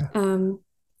 Yeah. And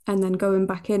then going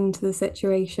back into the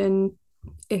situation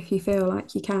if you feel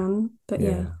like you can. But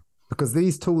yeah. Because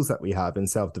these tools that we have in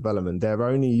self-development, they're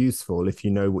only useful if you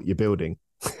know what you're building.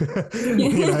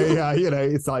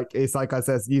 It's like I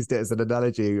said, used it as an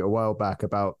analogy a while back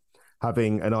about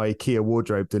having an IKEA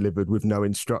wardrobe delivered with no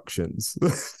instructions.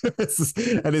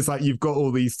 And it's like, you've got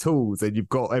all these tools and you've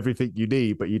got everything you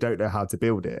need, but you don't know how to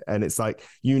build it. And it's like,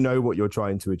 you know what you're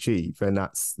trying to achieve. And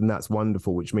that's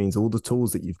wonderful, which means all the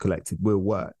tools that you've collected will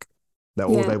work.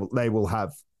 They will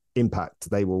have impact.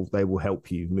 They will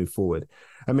help you move forward.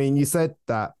 I mean, you said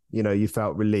that, you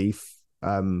felt relief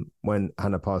when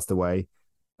Hannah passed away.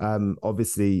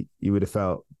 Obviously you would have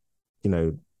felt,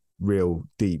 real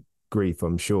deep grief,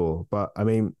 I'm sure. But I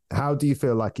mean, how do you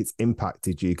feel like it's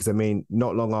impacted you? Because I mean,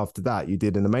 not long after that, you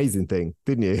did an amazing thing,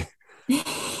 didn't you?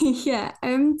 Yeah.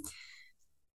 I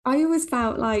always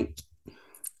felt like,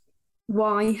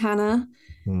 why Hannah?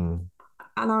 And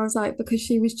I was like, because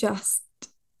she was just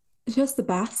the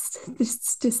best,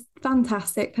 just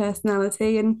fantastic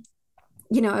personality. And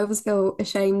I always feel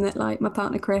ashamed that like my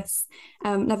partner Chris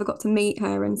never got to meet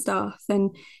her and stuff.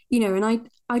 And and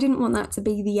I didn't want that to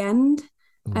be the end,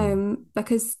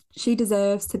 because she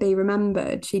deserves to be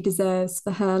remembered. She deserves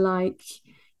for her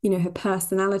her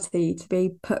personality to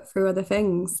be put through other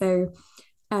things. So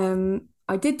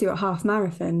I did do a half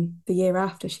marathon the year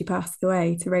after she passed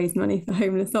away to raise money for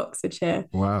Homeless Oxfordshire.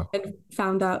 Wow. And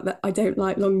found out that I don't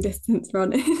like long distance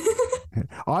running.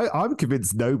 I'm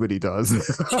convinced nobody does.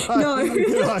 No.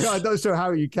 I'm not sure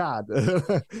how you can.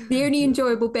 The only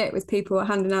enjoyable bit was people were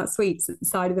handing out sweets at the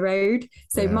side of the road.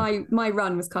 So my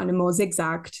run was kind of more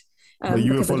zigzagged.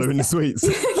 You were following the sweets.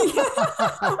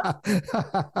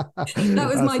 That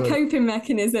was my coping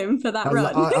mechanism for that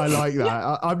run. I like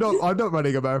that. I'm not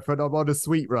running a marathon. I'm on a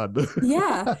sweet run.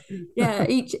 Yeah.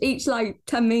 Each like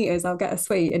 10 meters, I'll get a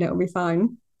sweet and it'll be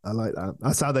fine. I like that.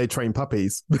 That's how they train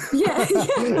puppies. Yeah.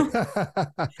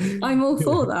 I'm all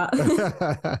for that.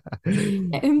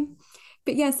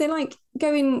 But yeah, so like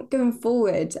going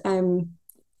forward,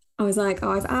 I was like,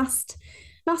 I've asked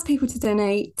people to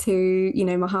donate to,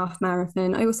 my half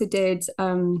marathon. I also did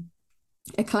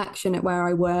a collection at where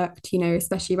I worked,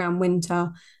 especially around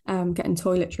winter, getting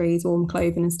toiletries, warm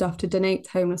clothing and stuff to donate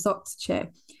to Homeless Oxfordshire.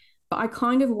 But I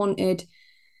kind of wanted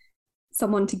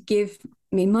someone to give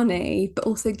me money, but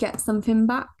also get something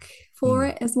back for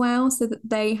it as well, so that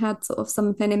they had sort of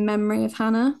something in memory of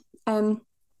Hannah.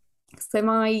 So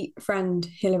my friend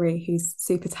Hilary, who's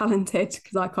super talented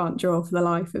because I can't draw for the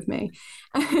life of me,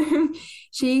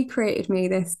 she created me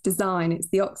this design. It's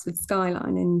the Oxford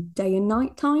skyline in day and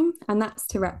night time, and that's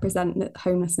to represent that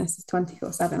homelessness is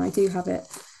 24/7. I do have it.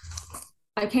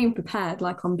 I came prepared,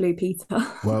 like on Blue Peter.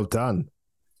 Well done.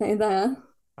 Right there.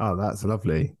 Oh, that's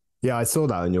lovely. Yeah, I saw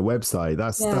that on your website.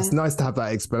 That's nice to have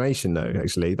that explanation, though.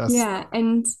 Actually,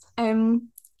 and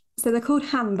so they're called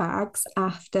handbags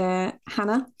after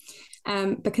Hannah.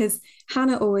 Because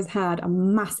Hannah always had a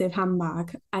massive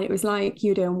handbag, and it was like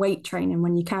you were doing weight training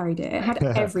when you carried it. It had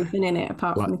everything in it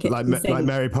apart from the kitchen sink. Like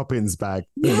Mary Poppins' bag.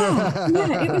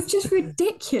 Yeah, it was just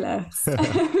ridiculous.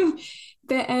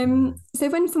 But so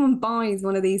when someone buys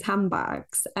one of these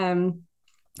handbags,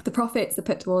 the profits are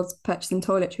put towards purchasing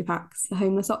toiletry packs for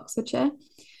homeless Oxfordshire.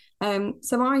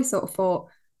 So I sort of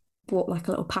bought like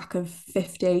a little pack of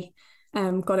 50,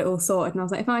 got it all sorted, and I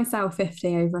was like, if I sell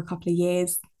 50 over a couple of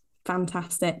years,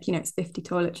 fantastic, it's 50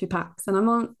 toiletry packs, and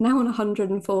I'm now on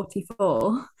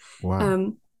 144.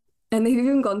 Wow. And they've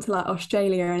even gone to like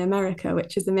Australia and America,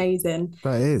 which is amazing.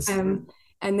 That is.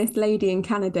 And this lady in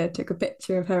Canada took a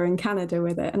picture of her in Canada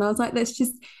with it, and I was like, it's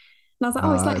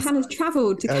like Hannah's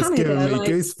travelled to Canada. That's giving me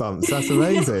goosebumps. That's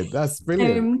amazing. That's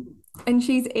brilliant. And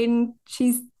she's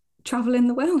traveling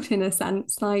the world in a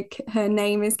sense, like her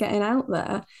name is getting out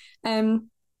there. And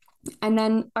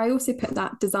then I also put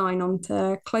that design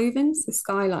onto clothing, so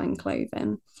Skyline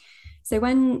clothing. So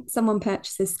when someone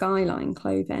purchases Skyline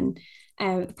clothing,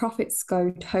 the profits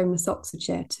go to Homeless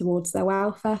Oxfordshire towards their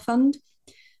welfare fund.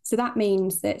 So that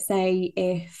means that, say,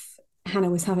 if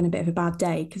Hannah was having a bit of a bad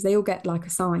day, because they all get like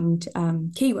assigned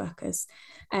key workers,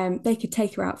 they could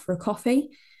take her out for a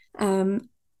coffee and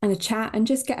a chat and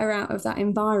just get her out of that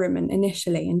environment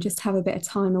initially and just have a bit of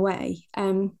time away.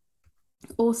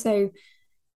 Also,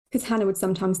 because Hannah would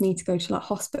sometimes need to go to like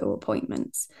hospital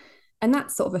appointments. And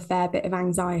that's sort of a fair bit of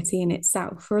anxiety in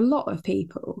itself for a lot of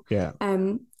people. Yeah.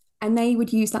 And they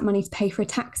would use that money to pay for a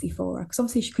taxi for her, because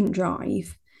obviously she couldn't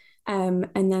drive. And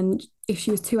then if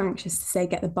she was too anxious to, say,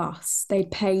 get the bus,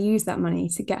 they'd use that money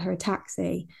to get her a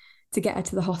taxi to get her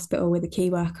to the hospital with a key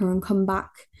worker and come back,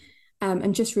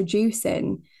 and just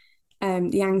reducing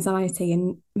the anxiety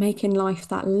and making life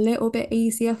that little bit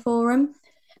easier for them.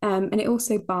 And it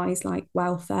also buys like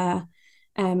welfare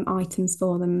items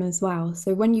for them as well.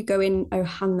 So when you go in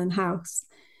O'Hanlon House,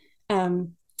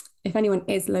 if anyone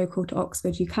is local to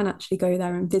Oxford, you can actually go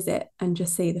there and visit and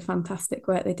just see the fantastic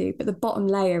work they do. But the bottom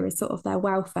layer is sort of their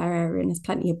welfare area, and there's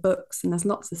plenty of books and there's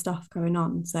lots of stuff going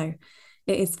on. So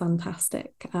it is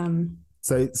fantastic.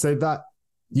 So that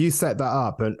you set that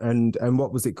up, and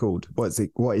what was it called?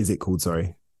 What is it called?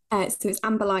 Sorry. So it's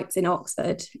Amber Lights in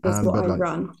Oxford is what I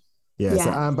run. Yeah,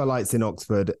 so Amber Lights in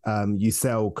Oxford, you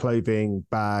sell clothing,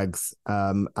 bags,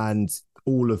 and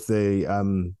all of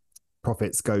the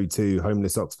profits go to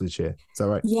Homeless Oxfordshire. Is that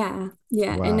right? Yeah.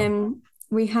 Wow. And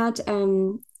we had,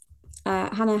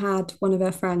 Hannah had one of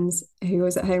her friends who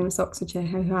was at Homeless Oxfordshire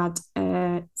who had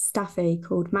a staffy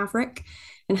called Maverick.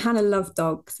 And Hannah loved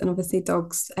dogs, and obviously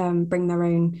dogs bring their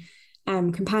own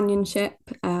companionship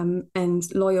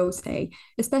and loyalty,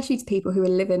 especially to people who are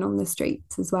living on the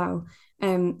streets as well.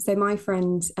 So my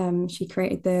friend, she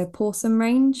created the Pawsome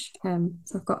range.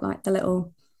 So I've got like the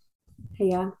little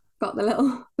paw.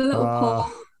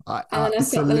 I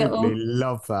absolutely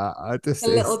love that. The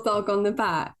little dog on the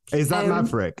back. Is that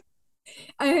Maverick?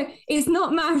 It's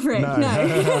not Maverick,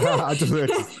 no. I just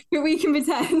but we can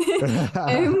pretend.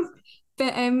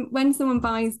 But when someone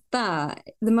buys that,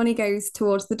 the money goes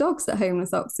towards the dogs at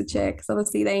Homeless Oxfordshire, because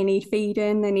obviously they need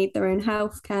feeding, they need their own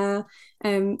healthcare,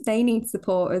 they need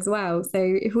support as well. So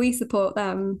if we support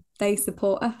them, they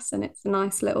support us, and it's a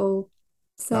nice little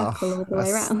circle all the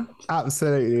way around.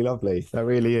 Absolutely lovely. That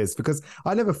really is, because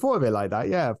I never thought of it like that.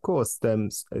 Yeah, of course,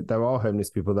 there are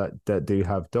homeless people that do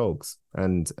have dogs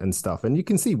and stuff, and you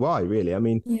can see why, really. I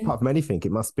mean, apart from anything,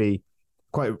 it must be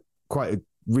quite a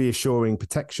reassuring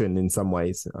protection in some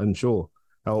ways, I'm sure,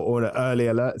 or an early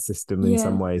alert system in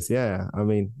some ways. Yeah, I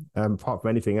mean, apart from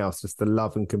anything else, just the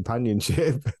love and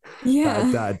companionship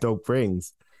that a dog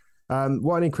brings.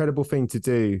 What an incredible thing to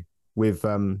do with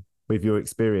your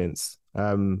experience.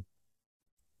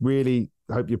 Really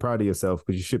hope you're proud of yourself,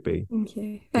 because you should be.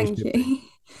 Thank you.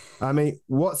 I mean,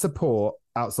 what support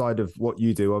outside of what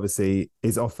you do obviously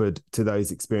is offered to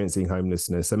those experiencing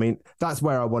homelessness? I mean, that's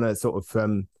where I want to sort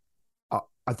of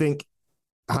I think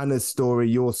Hannah's story,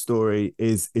 your story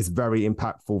is very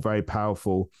impactful, very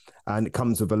powerful, and it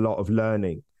comes with a lot of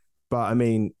learning. But I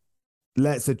mean,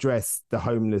 let's address the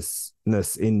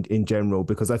homelessness in general,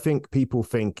 because I think people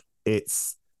think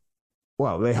it's,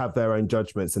 well, they have their own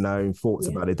judgments and their own thoughts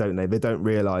about it, don't they? They don't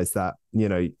realize that, you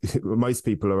know, most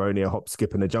people are only a hop,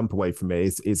 skip and a jump away from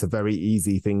it. It's a very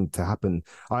easy thing to happen.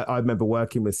 I remember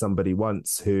working with somebody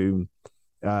once who,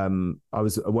 I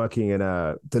was working in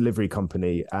a delivery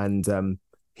company, and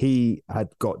he had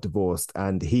got divorced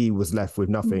and he was left with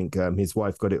nothing. His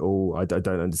wife got it all. I don't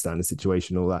understand the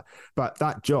situation, all that. But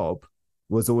that job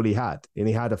was all he had. And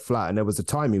he had a flat, and there was a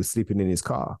time he was sleeping in his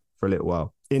car for a little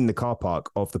while in the car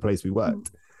park of the place we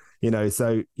worked. You know,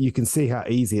 so you can see how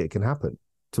easy it can happen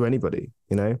to anybody,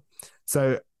 you know.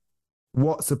 So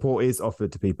what support is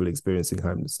offered to people experiencing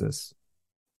homelessness?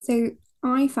 So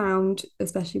I found,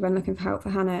 especially when looking for help for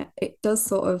Hannah, it does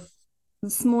sort of, the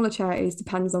smaller charities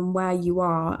depends on where you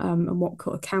are, and what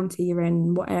kind of county you're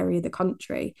in, what area of the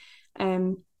country.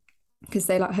 Because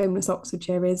say like Homeless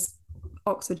Oxfordshire is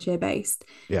Oxfordshire based.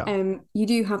 Yeah. You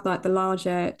do have like the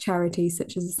larger charities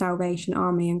such as the Salvation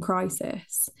Army and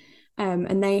Crisis.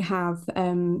 And they have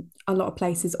a lot of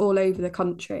places all over the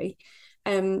country.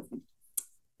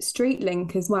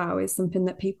 StreetLink as well is something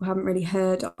that people haven't really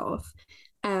heard of.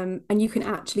 And you can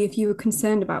actually, if you were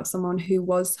concerned about someone who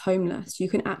was homeless, you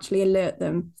can actually alert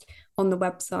them on the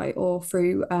website or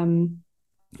through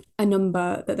a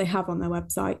number that they have on their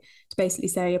website to basically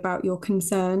say about your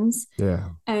concerns. Yeah.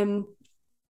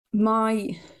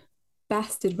 My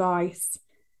best advice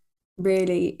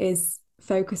really is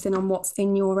focusing on what's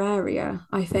in your area,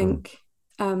 I think,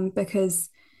 because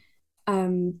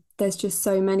there's just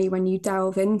so many when you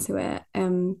delve into it,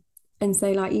 and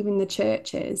say like even the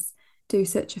churches do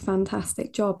such a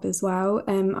fantastic job as well.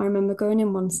 I remember going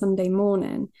in one Sunday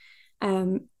morning,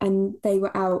 and they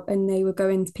were out and they were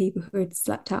going to people who had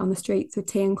slept out on the streets with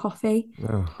tea and coffee,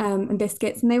 and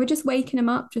biscuits, and they were just waking them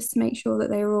up just to make sure that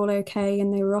they were all okay,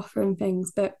 and they were offering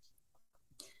things. But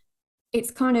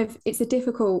it's a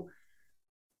difficult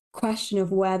question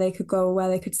of where they could go or where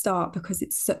they could start, because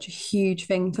it's such a huge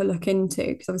thing to look into,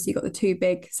 because obviously you've got the two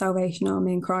big, Salvation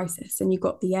Army and Crisis, and you've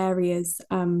got the areas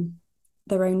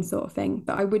their own sort of thing.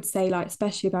 But I would say, like,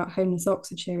 especially about Homeless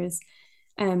Oxfordshire is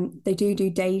they do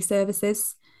day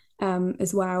services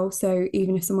as well. So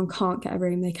even if someone can't get a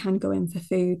room, they can go in for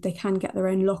food, they can get their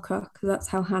own locker, because that's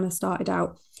how Hannah started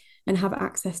out, and have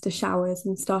access to showers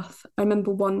and stuff. I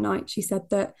remember one night she said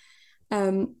that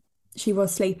she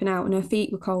was sleeping out and her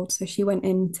feet were cold, so she went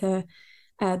into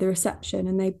the reception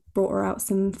and they brought her out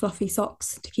some fluffy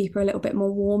socks to keep her a little bit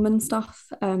more warm and stuff.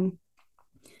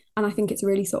 And I think it's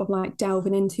really sort of like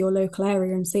delving into your local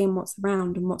area and seeing what's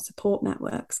around and what support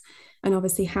networks, and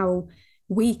obviously how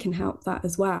we can help that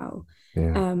as well.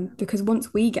 Because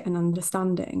once we get an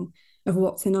understanding of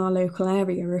what's in our local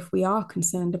area, if we are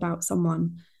concerned about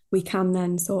someone, we can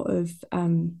then sort of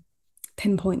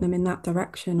pinpoint them in that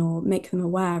direction or make them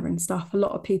aware and stuff. A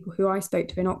lot of people who I spoke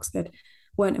to in Oxford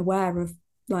weren't aware of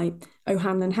like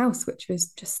O'Hanlon House, which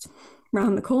was just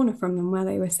round the corner from them where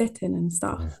they were sitting and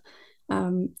stuff.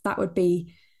 That would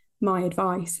be my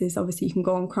advice, is obviously you can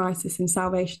go on Crisis and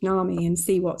Salvation Army and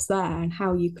see what's there and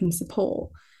how you can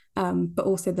support. But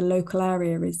also the local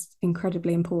area is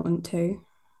incredibly important too.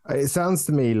 It sounds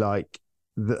to me like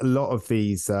a lot of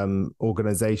these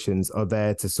organizations are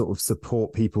there to sort of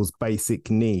support people's basic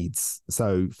needs.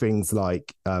 So things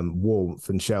like warmth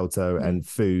and shelter and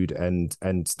food and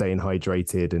staying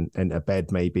hydrated and a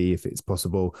bed, maybe, if it's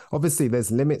possible. Obviously,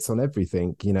 there's limits on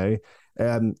everything, you know.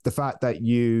 The fact that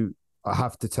you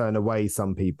have to turn away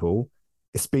some people,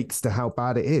 it speaks to how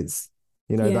bad it is.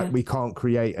 You know, that we can't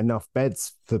create enough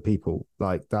beds for people.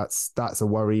 Like that's a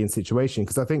worrying situation,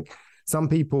 because I think some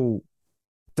people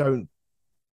don't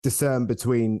discern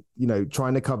between, you know,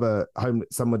 trying to cover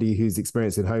somebody who's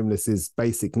experiencing homelessness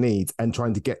basic needs and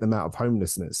trying to get them out of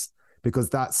homelessness, because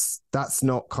that's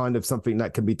not kind of something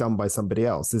that can be done by somebody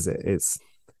else, is it?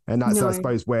 No. I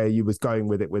suppose where you was going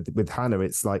with it with Hannah.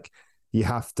 It's like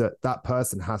that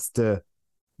person has to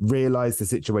realize the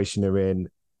situation they're in,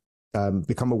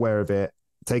 become aware of it,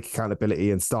 take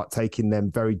accountability, and start taking them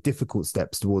very difficult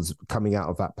steps towards coming out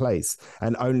of that place.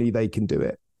 And only they can do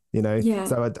it. You know,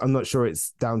 so I'm not sure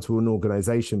it's down to an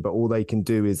organization, but all they can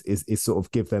do is sort of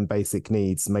give them basic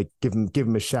needs, give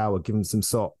them a shower, give them some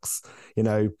socks, you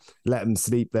know, let them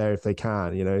sleep there if they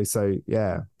can, you know. So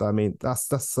I mean that's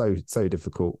so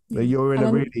difficult. You're in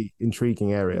a really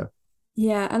intriguing area.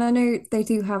 Yeah, and I know they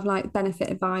do have like benefit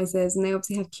advisors, and they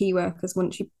obviously have key workers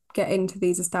once you get into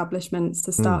these establishments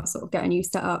to start sort of getting you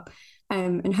set up.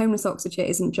 And Homeless Oxfordshire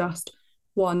isn't just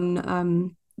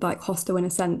one like hostel in a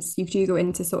sense. You do go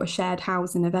into sort of shared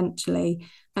housing eventually,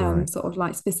 Right. sort of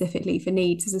like specifically for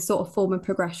needs as a sort of form of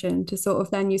progression to sort of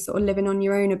then you're sort of living on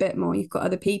your own a bit more. You've got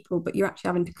other people, but you're actually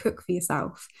having to cook for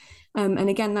yourself. And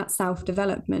again, that's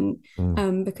self-development,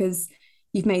 Mm. because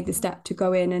you've made the step to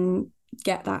go in and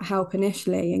get that help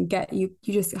initially and get you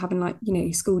just having like, you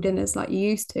know, school dinners like you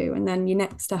used to. And then your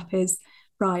next step is,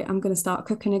 right, I'm going to start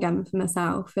cooking again for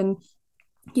myself. And,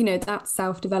 you know, that's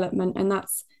self-development and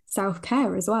that's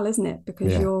self-care as well, isn't it?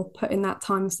 Because Yeah. you're putting that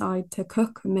time aside to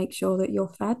cook and make sure that you're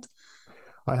fed.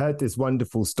 I heard this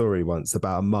wonderful story once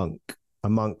about a monk. A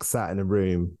monk sat in a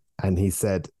room and he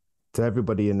said to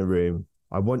everybody in the room,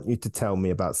 I want you to tell me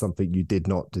about something you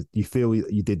feel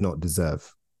you did not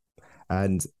deserve.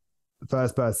 And the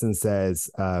first person says,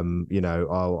 I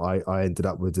ended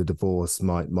up with a divorce.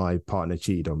 My partner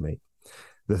cheated on me.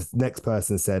 The next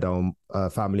person said, a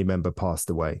family member passed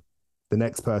away. The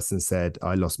next person said,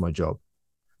 I lost my job.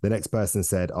 The next person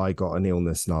said, I got an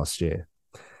illness last year.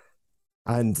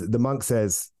 And the monk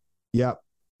says, yep,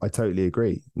 I totally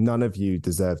agree. None of you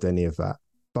deserved any of that.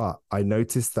 But I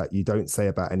noticed that you don't say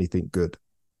about anything good.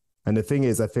 And the thing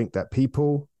is, I think that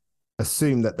people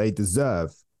assume that they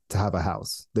deserve to have a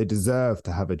house. They deserve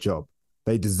to have a job.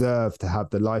 They deserve to have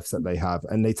the lives that they have.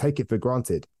 And they take it for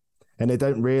granted. And they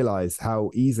don't realize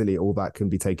how easily all that can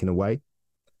be taken away.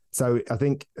 So I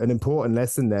think an important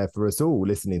lesson there for us all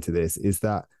listening to this is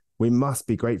that we must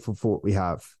be grateful for what we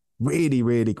have. Really,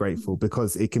 really grateful,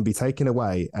 because it can be taken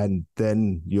away and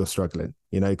then you're struggling,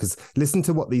 you know, because listen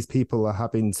to what these people are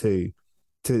having to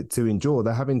endure.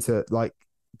 They're having to like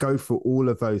go for all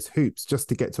of those hoops just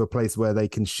to get to a place where they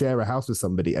can share a house with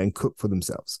somebody and cook for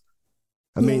themselves.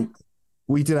 I mean,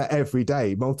 we do that every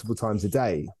day, multiple times a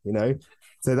day, you know,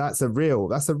 so that's a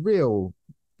real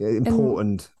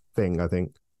important thing, I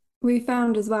think. We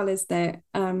found as well is that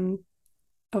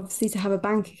obviously to have a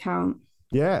bank account,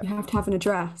 Yeah. you have to have an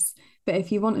address. But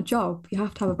if you want a job, you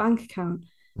have to have a bank account.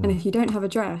 And if you don't have a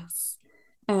address,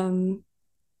 and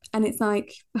it's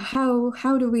like,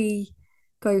 how do we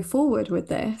go forward with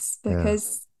this?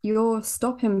 Because you're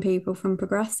stopping people from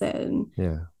progressing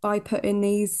by putting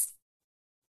these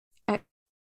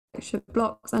extra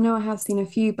blocks. I know I have seen a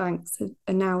few banks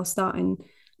are now starting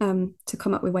to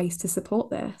come up with ways to support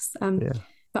this.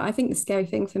 But I think the scary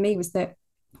thing for me was that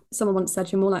someone once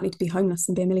said you're more likely to be homeless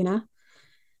than be a millionaire.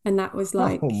 And that was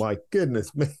like, oh my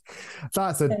goodness me,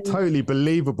 that's a totally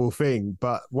believable thing.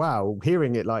 But wow,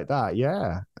 hearing it like that,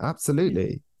 yeah,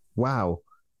 absolutely. Wow.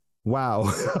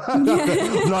 I've not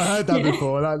heard that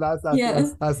before.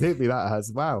 That's hit me. That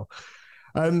has. Wow.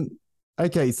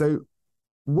 Okay, so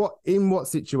what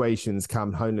situations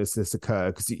can homelessness occur?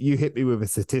 Because you hit me with a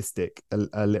statistic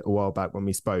a little while back when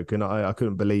we spoke, and I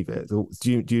couldn't believe it. Do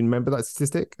you remember that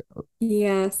statistic?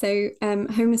 Yeah, so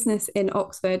homelessness in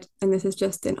Oxford, and this is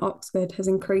just in Oxford, has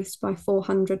increased by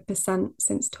 400%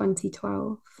 since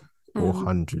 2012.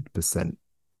 400%.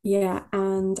 Yeah,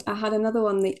 and I had another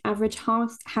one. The average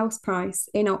house price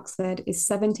in Oxford is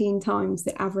 17 times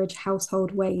the average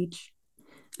household wage.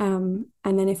 And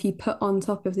then if you put on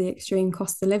top of the extreme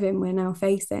cost of living we're now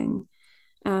facing,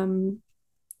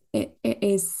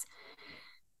 it's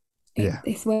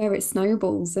where it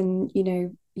snowballs. And, you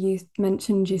know, you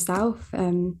mentioned yourself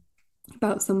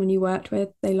about someone you worked with,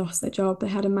 they lost their job, they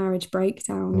had a marriage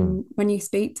breakdown. And when you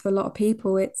speak to a lot of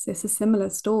people, it's a similar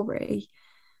story.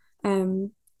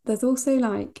 There's also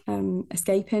like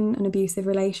escaping an abusive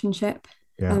relationship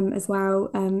as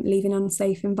well, leaving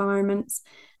unsafe environments.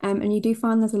 And you do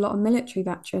find there's a lot of military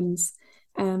veterans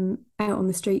out on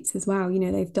the streets as well. You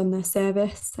know, they've done their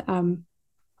service.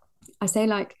 I say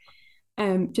like,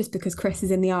 just because Chris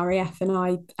is in the RAF and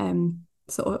I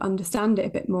sort of understand it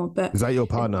a bit more. But is that your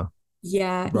partner?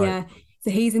 Yeah, right. Yeah. So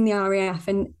he's in the RAF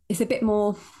and it's a bit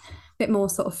more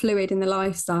sort of fluid in the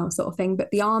lifestyle sort of thing.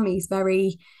 But the army's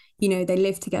very, you know, they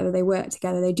live together, they work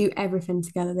together, they do everything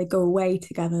together, they go away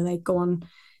together, they go on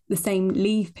the same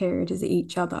leave period as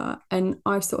each other. And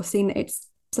I've sort of seen that it's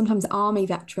sometimes army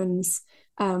veterans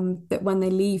that when they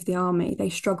leave the army, they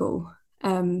struggle.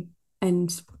 And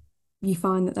you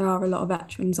find that there are a lot of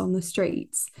veterans on the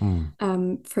streets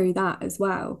through that as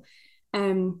well.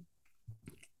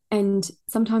 And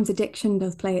sometimes addiction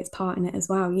does play its part in it as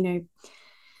well. You know,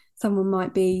 someone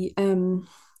might be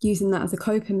using that as a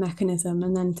coping mechanism,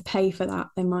 and then to pay for that,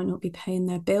 they might not be paying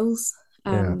their bills.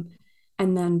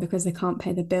 And then because they can't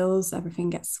pay the bills, everything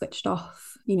gets switched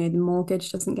off. You know, the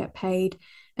mortgage doesn't get paid.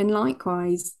 And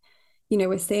likewise, you know,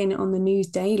 we're seeing it on the news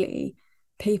daily.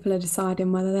 People are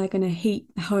deciding whether they're going to heat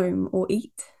the home or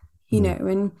eat, you know,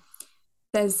 and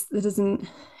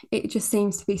it just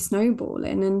seems to be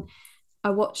snowballing. And I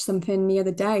watched something the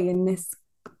other day, and this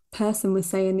person was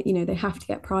saying that, they have to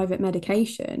get private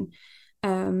medication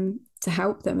to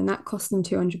help them, and that costs them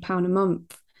 £200 a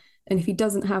month. And if he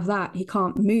doesn't have that, he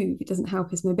can't move. It doesn't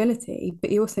help his mobility,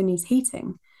 but he also needs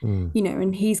heating,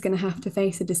 and he's going to have to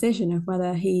face a decision of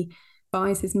whether he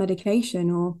buys his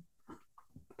medication or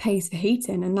pays for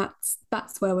heating. And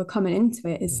that's where we're coming into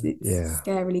it, is it's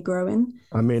scarily growing.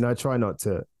 I mean, I try not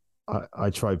to,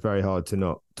 I try very hard to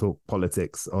not talk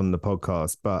politics on the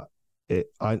podcast, but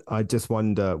I just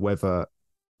wonder whether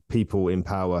people in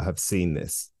power have seen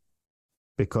this,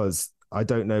 because I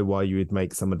don't know why you would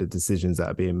make some of the decisions that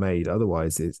are being made.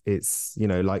 Otherwise, it's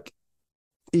like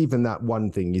even that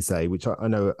one thing you say, which I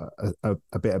know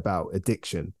a bit about,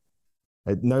 addiction.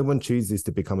 No one chooses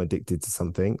to become addicted to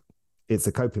something. It's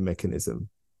a coping mechanism.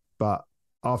 But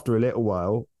after a little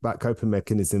while, that coping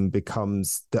mechanism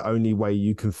becomes the only way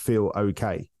you can feel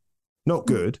okay. Not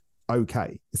good,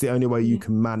 okay. It's the only way you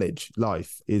can manage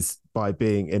life, is by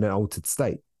being in an altered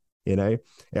state. It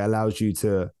allows you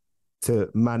to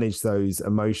manage those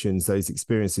emotions, those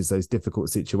experiences, those difficult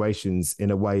situations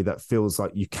in a way that feels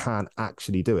like you can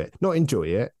actually do it. Not enjoy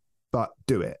it, but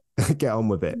do it. Get on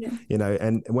with it.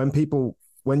 And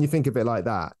when you think of it like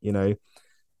that,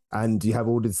 and you have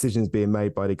all the decisions being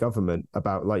made by the government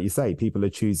about, like you say, people are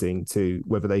choosing to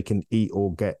whether they can eat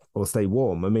or stay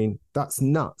warm. I mean, that's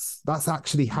nuts. That's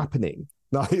actually happening.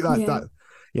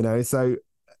 So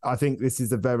I think this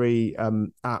is a very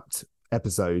apt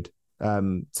episode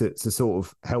to sort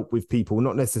of help with people,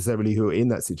 not necessarily who are in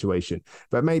that situation,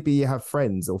 but maybe you have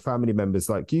friends or family members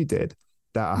like you did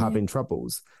that are having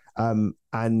troubles.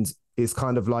 And it's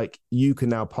kind of like you can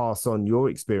now pass on your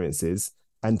experiences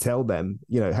and tell them,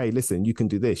 hey, listen, you can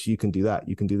do this, you can do that,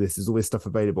 you can do this. There's always stuff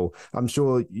available. I'm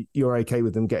sure you're okay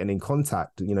with them getting in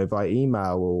contact, via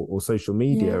email or social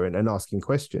media and asking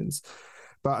questions.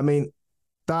 But I mean,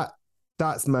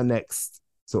 that's my next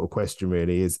sort of question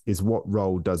really, is what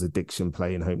role does addiction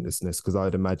play in homelessness? Because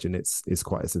I'd imagine it's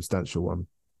quite a substantial one.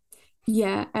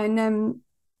 Yeah. And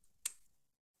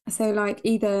so like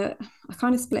either I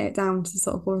kind of split it down to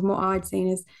sort of what I'd seen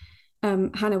is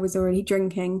Hannah was already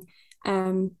drinking.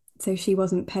 So she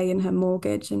wasn't paying her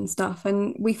mortgage and stuff.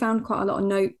 And we found quite a lot of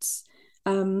notes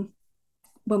when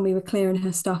we were clearing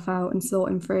her stuff out and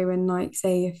sorting through, and like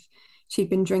say if she'd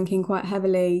been drinking quite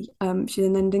heavily, she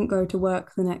then didn't go to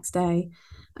work the next day.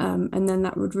 And then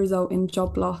that would result in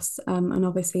job loss, and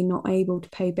obviously not able to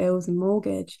pay bills and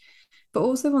mortgage. But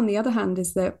also on the other hand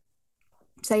is that,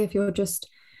 say if you're just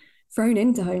thrown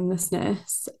into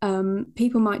homelessness,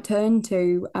 people might turn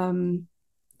to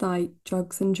like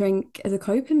drugs and drink as a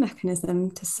coping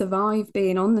mechanism to survive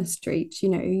being on the streets.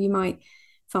 You might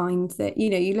find that,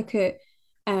 you look at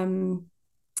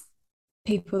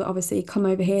people that obviously come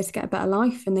over here to get a better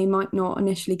life, and they might not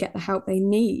initially get the help they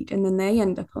need, and then they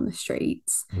end up on the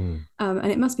streets. And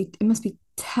it must be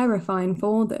terrifying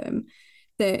for them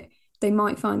that they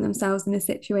might find themselves in a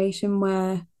situation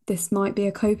where this might be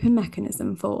a coping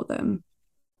mechanism for them.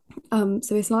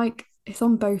 So it's like it's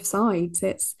on both sides.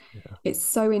 It's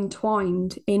so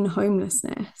entwined in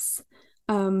homelessness.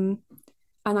 And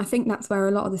I think that's where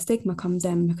a lot of the stigma comes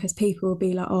in, because people will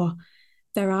be like, oh,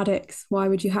 they're addicts, why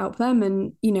would you help them?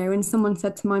 And and someone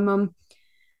said to my mum,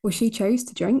 well, she chose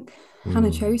to drink.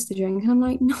 Hannah chose to drink. And I'm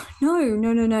like,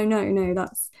 no,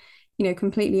 that's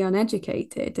completely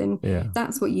uneducated. And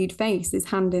that's what you'd face, is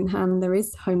hand in hand there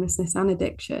is homelessness and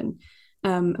addiction.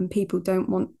 And people don't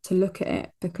want to look at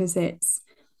it because it's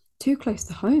too close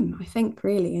to home. I think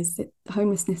really is that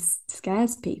homelessness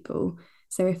scares people.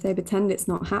 So if they pretend it's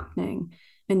not happening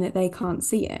and that they can't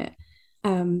see it,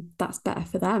 that's better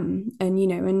for them. And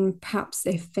and perhaps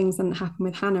if things didn't happen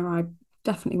with Hannah, I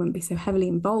definitely wouldn't be so heavily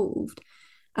involved.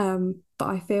 But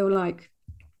I feel like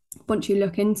once you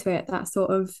look into it, that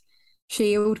sort of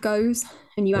shield goes,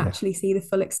 and you actually see the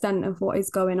full extent of what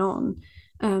is going on.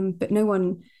 But no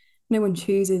one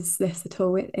chooses this at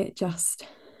all. It just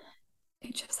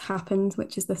happens,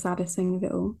 which is the saddest thing of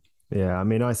it all. Yeah, I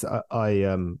mean,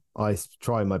 I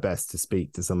try my best to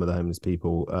speak to some of the homeless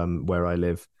people where I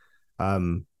live.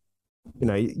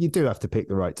 You do have to pick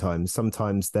the right times.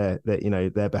 Sometimes they're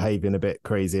behaving a bit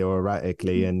crazy or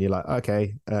erratically, and you're like,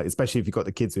 okay, especially if you've got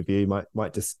the kids with you,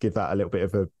 might just give that a little bit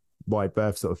of a wide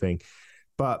berth sort of thing.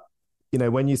 But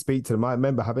when you speak to them, I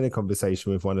remember having a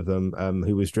conversation with one of them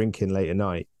who was drinking late at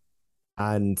night,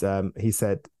 and he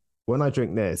said, when I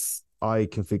drink this, I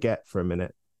can forget for a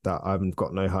minute that I've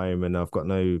got no home and I've got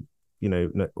no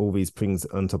all these things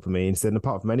on top of me. And he said,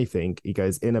 apart from anything, he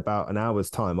goes, in about an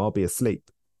hour's time, I'll be asleep.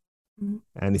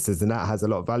 And he says, and that has a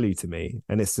lot of value to me.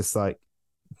 And it's just like,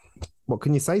 what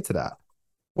can you say to that?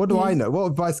 What do Yeah. I know? What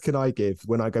advice can I give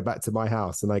when I go back to my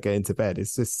house and I get into bed?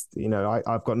 It's just,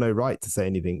 I've got no right to say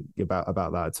anything about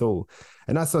that at all.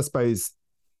 And that's, I suppose,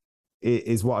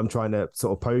 is what I'm trying to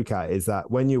sort of poke at, is that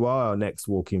when you are next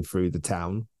walking through the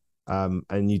town,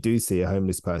 and you do see a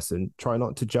homeless person, try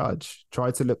not to judge, try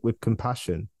to look with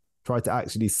compassion, try to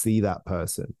actually see that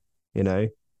person,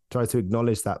 try to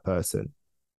acknowledge that person,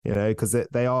 because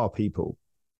they are people.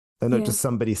 They're not Yeah. just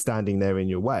somebody standing there in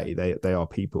your way. They are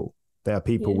people. They are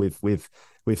people Yeah.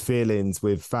 with feelings,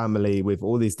 with family, with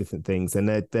all these different things, and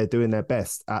they're doing their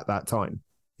best at that time,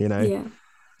 Yeah.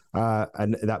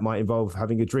 and that might involve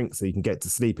having a drink so you can get to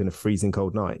sleep in a freezing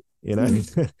cold night. Yeah.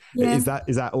 Is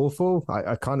that awful?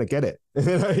 I kind of get it,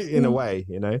 in a Yeah. way,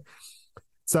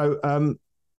 So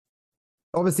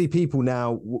obviously people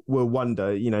now will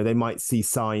wonder, they might see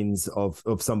signs of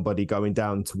somebody going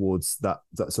down towards that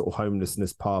sort of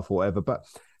homelessness path or whatever, but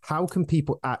how can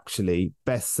people actually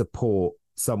best support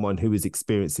someone who is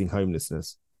experiencing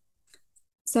homelessness?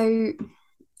 So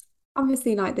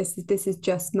obviously, like, this is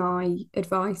just my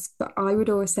advice, but I would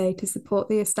always say to support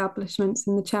the establishments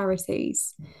and the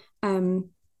charities, um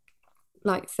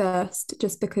like, first,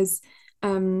 just because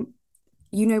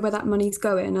you know where that money's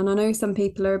going. And I know some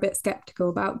people are a bit skeptical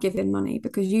about giving money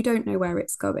because you don't know where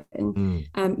it's going. Mm.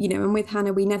 And with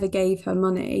Hannah, we never gave her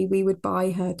money. We would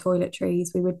buy her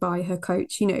toiletries, we would buy her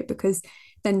coach, because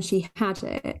then she had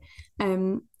it.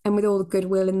 And with all the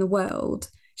goodwill in the world,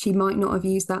 she might not have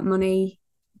used that money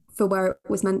for where it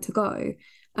was meant to go.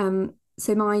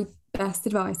 So my best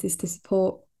advice is to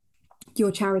support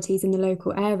your charities in the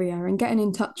local area and getting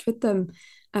in touch with them,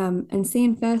 and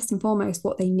seeing first and foremost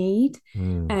what they need.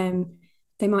 Mm.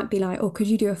 They might be like, oh, could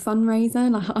you do a fundraiser?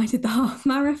 Like, I did the half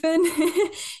marathon.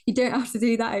 You don't have to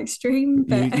do that extreme, You,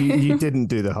 but you you didn't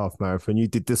do the half marathon. You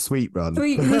did the sweet run. the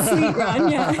sweet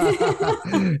run, yeah.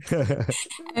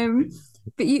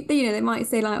 But they might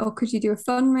say like, oh, could you do a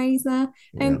fundraiser?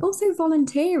 Yeah. Also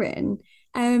volunteering.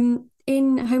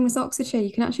 In homeless Oxfordshire,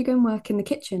 you can actually go and work in the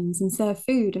kitchens and serve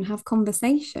food and have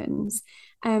conversations.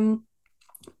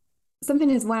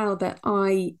 Something as well that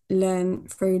I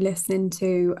learned through listening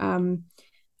to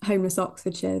Homeless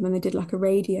Oxfordshire when they did like a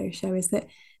radio show is that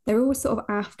they're always sort of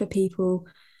after people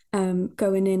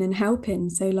going in and helping.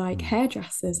 So like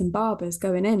hairdressers and barbers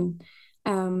going in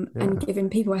and giving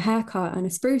people a haircut and a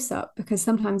spruce up, because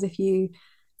sometimes if you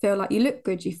feel like you look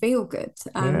good, you feel good.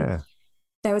 Yeah.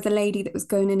 There was a lady that was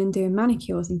going in and doing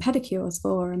manicures and pedicures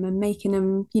for them and making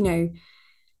them,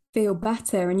 feel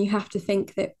better. And you have to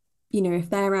think that, if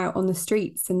they're out on the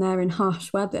streets and they're in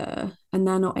harsh weather and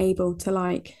they're not able to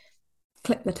like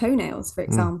clip their toenails, for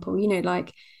example,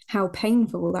 like how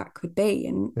painful that could be.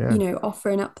 And,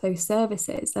 offering up those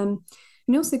services, and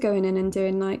also going in and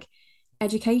doing like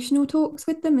educational talks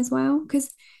with them as well,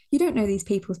 because you don't know these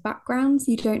people's backgrounds.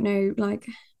 You don't know like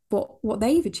what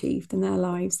they've achieved in their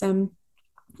lives.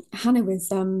 Hannah was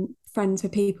friends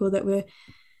with people that were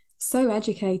so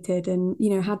educated and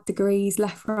had degrees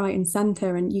left, right, and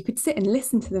centre, and you could sit and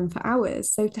listen to them for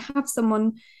hours. So to have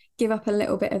someone give up a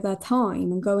little bit of their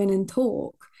time and go in and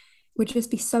talk would just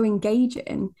be so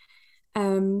engaging.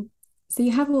 So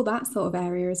you have all that sort of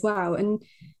area as well, and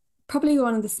probably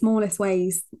one of the smallest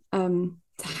ways to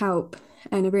help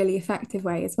in a really effective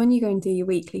way is when you go and do your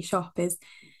weekly shop is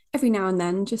every now and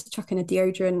then just chuck in a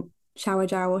deodorant, shower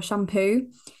gel or shampoo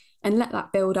and let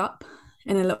that build up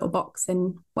in a little box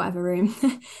in whatever room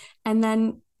and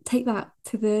then take that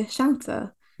to the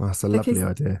shelter. Oh, that's a lovely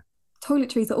idea.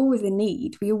 Toiletries are always in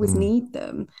need. We always need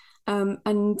them. And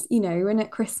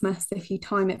at Christmas, if you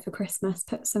time it for Christmas,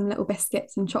 put some little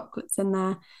biscuits and chocolates in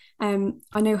there.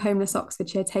 I know Homeless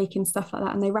Oxfordshire take in stuff like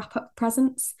that and they wrap up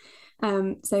presents.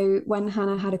 So when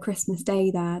Hannah had a Christmas day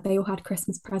there, they all had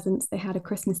Christmas presents. They had a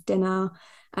Christmas dinner,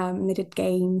 and they did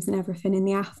games and everything in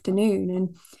the afternoon.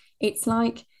 And it's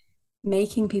like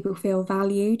making people feel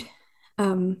valued,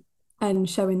 and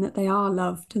showing that they are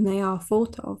loved and they are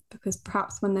thought of, because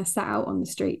perhaps when they're sat out on the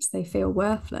streets, they feel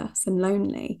worthless and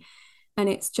lonely. And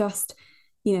it's just,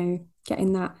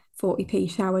 getting that 40p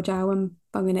shower gel and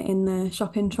bunging it in the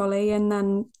shopping trolley. And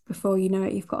then before you know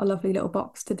it, you've got a lovely little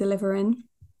box to deliver in.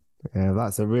 Yeah,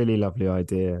 that's a really lovely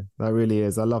idea. That really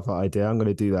is. I love that idea. I'm going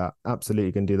to do that.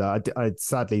 Absolutely going to do that. I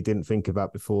sadly didn't think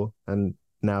about before. And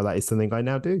now that is something I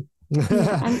now do.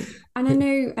 Yeah, and I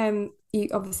know you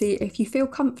obviously, if you feel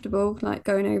comfortable like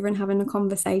going over and having a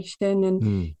conversation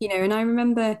and and I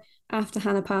remember after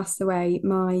Hannah passed away,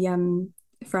 my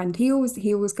friend, he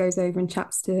always goes over and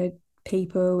chats to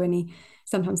people, and he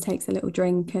sometimes takes a little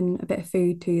drink and a bit of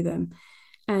food to them.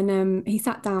 And he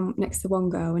sat down next to one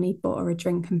girl and he bought her a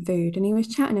drink and food and he was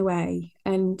chatting away,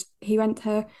 and he went to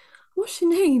her, I what's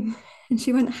your name? And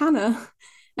she went, Hannah.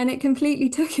 And it completely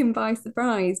took him by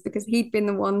surprise because he'd been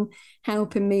the one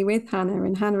helping me with Hannah,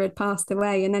 and Hannah had passed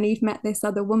away. And then he'd met this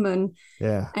other woman,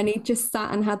 Yeah. and he just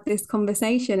sat and had this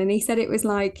conversation. And he said it was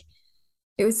like,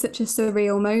 it was such a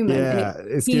surreal moment. And Yeah.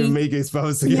 It's giving he, me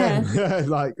goosebumps yeah. again.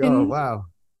 Like, oh, And wow.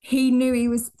 he knew he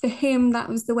was, for him, that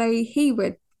was the way he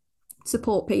would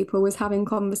support people, was having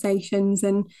conversations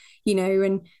and,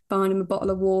 and buying them a bottle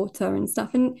of water and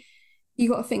stuff. And you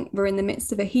got to think we're in the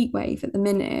midst of a heat wave at the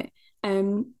minute.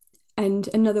 And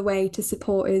another way to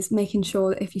support is making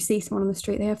sure that if you see someone on the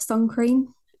street, they have sun cream,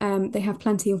 they have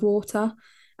plenty of water,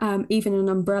 even an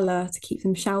umbrella to keep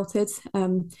them sheltered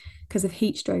because of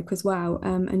heat stroke as well,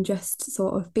 and just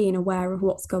sort of being aware of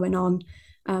what's going on.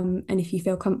 And if you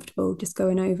feel comfortable, just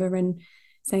going over and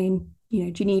saying, do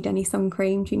you need any sun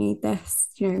cream? Do you need this?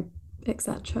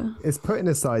 Etc. It's putting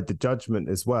aside the judgment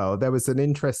as well. There was an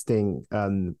interesting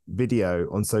video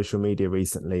on social media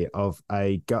recently of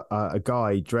a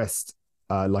guy dressed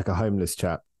like a homeless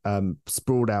chap,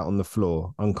 sprawled out on the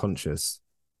floor, unconscious.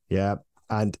 Yeah.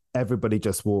 And everybody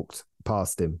just walked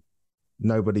past him.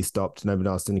 Nobody stopped. Nobody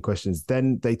asked any questions.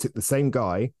 Then they took the same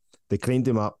guy, they cleaned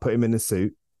him up, put him in a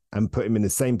suit and put him in the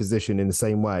same position in the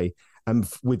same way. And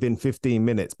within 15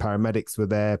 minutes, paramedics were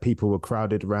there. People were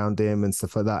crowded around him and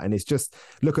stuff like that. And it's just,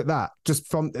 look at that. Just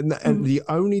from, and the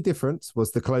only difference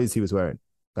was the clothes he was wearing.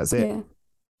 That's it. Yeah.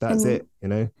 That's it,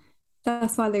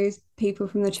 That's why those people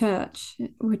from the church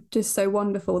were just so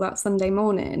wonderful that Sunday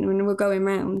morning when we're going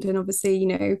round and obviously,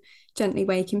 gently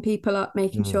waking people up,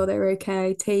 making sure they're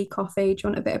okay, tea, coffee, do you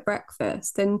want a bit of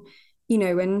breakfast? And,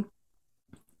 and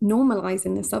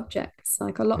normalizing the subjects.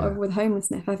 Like a lot of with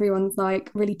homelessness, everyone's like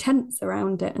really tense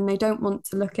around it and they don't want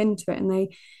to look into it, and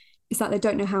it's like they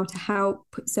don't know how to help,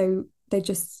 so they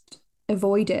just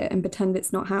avoid it and pretend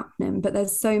it's not happening. But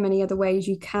there's so many other ways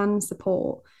you can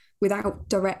support without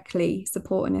directly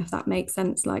supporting, if that makes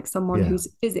sense. Like someone who's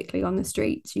physically on the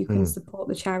streets, you can support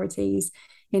the charities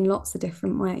in lots of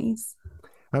different ways.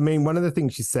 I mean, one of the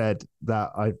things you said that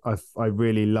I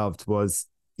really loved was,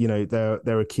 there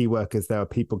are key workers, there are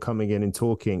people coming in and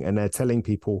talking, and they're telling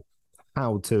people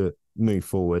how to move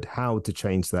forward, how to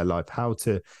change their life, how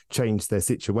to change their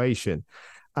situation.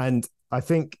 And I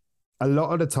think a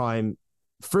lot of the time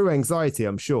through anxiety,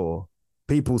 I'm sure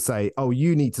people say, oh,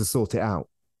 you need to sort it out.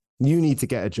 You need to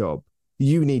get a job.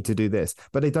 You need to do this,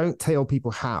 but they don't tell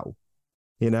people how,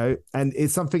 and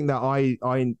it's something that I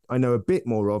know a bit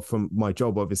more of from my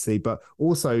job, obviously, but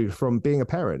also from being a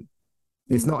parent.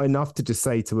 It's not enough to just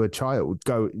say to a child,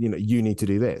 go, you need to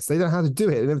do this. They don't know how to do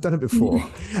it. They've never done it before.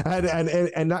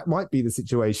 and that might be the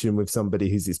situation with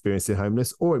somebody who's experiencing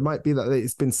homeless, or it might be that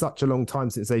it's been such a long time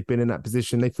since they've been in that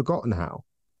position, they've forgotten how,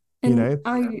 There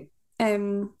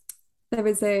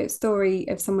was a story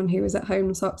of someone who was at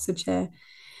Homeless Oxfordshire,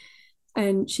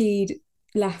 and she'd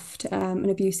left an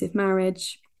abusive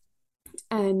marriage,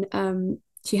 and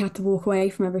she had to walk away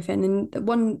from everything. And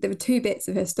there were two bits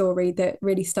of her story that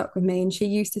really stuck with me. And she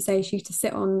used to say she used to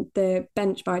sit on the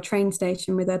bench by a train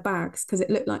station with her bags because it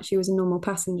looked like she was a normal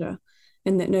passenger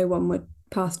and that no one would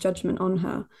pass judgment on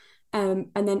her.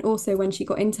 And then also when she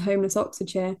got into Homeless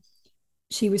Oxfordshire,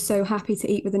 she was so happy to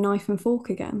eat with a knife and fork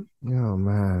again. Oh,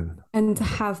 man. And to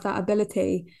have that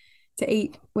ability to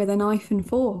eat with a knife and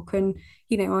fork. And,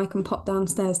 I can pop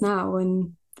downstairs now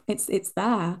and it's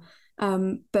there.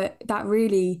 But that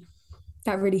really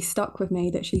stuck with me,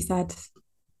 that she said,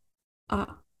 I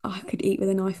could eat with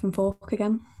a knife and fork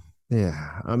again.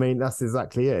 Yeah, I mean, that's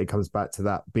exactly it. It comes back to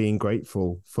that, being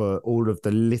grateful for all of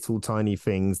the little tiny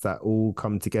things that all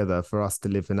come together for us to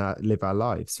live our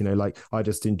lives. Like I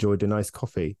just enjoyed a nice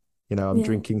coffee. I'm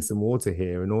drinking some water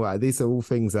here and all that. These are all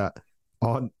things that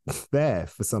aren't there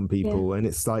for some people. And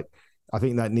it's like, I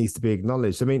think that needs to be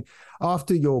acknowledged. I mean,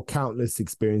 after your countless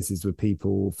experiences with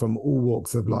people from all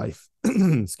walks of life,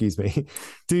 excuse me,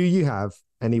 do you have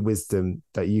any wisdom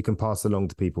that you can pass along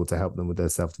to people to help them with their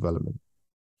self-development?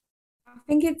 I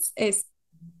think it's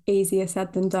easier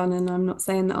said than done, and I'm not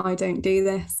saying that I don't do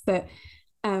this, but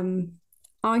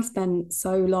I spent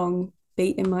so long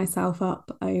beating myself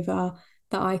up over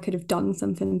that I could have done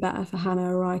something better for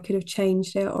Hannah, or I could have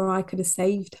changed it, or I could have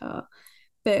saved her.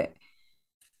 But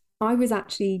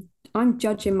I'm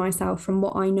judging myself from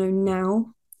what I know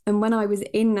now. And when I was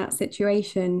in that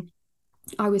situation,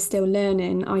 I was still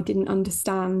learning. I didn't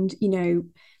understand, there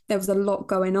was a lot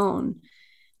going on.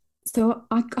 So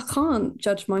I can't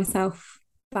judge myself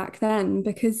back then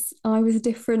because I was a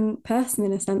different person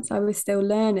in a sense. I was still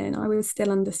learning. I was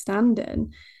still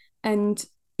understanding. And,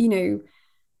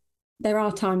 there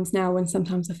are times now when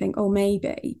sometimes I think, oh,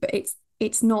 maybe, but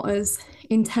it's not as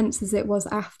intense as it was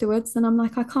afterwards. And I'm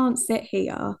like, I can't sit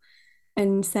here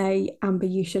and say, Amber,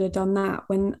 you should have done that,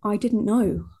 when I didn't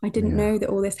know. I didn't Yeah. know that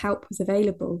all this help was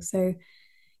available. So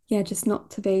yeah, just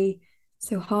not to be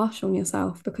so harsh on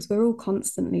yourself, because we're all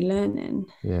constantly learning.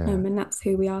 Yeah. And that's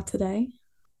who we are today.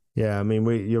 Yeah, I mean,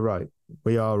 you're right.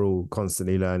 We are all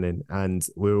constantly learning, and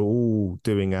we're all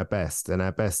doing our best, and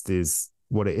our best is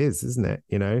what it is, isn't it?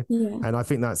 You know? Yeah. And I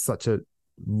think that's such a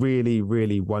really,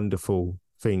 really wonderful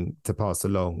thing to pass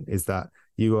along, is that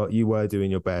you were doing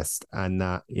your best, and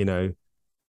that, you know,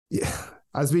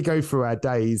 as we go through our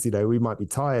days, you know, we might be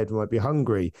tired, we might be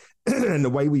hungry, and the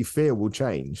way we feel will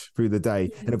change through the day.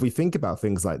 Yeah. And if we think about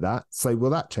things like that, so will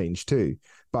that change too?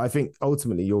 But I think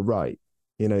ultimately you're right.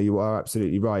 You know, you are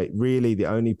absolutely right. Really, the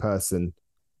only person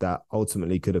that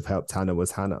ultimately could have helped Hannah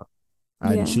was Hannah.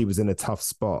 And she was in a tough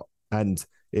spot. And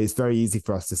it's very easy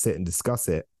for us to sit and discuss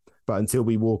it. But until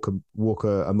we walk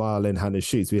a mile in Hannah's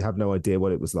shoes, we have no idea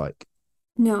what it was like.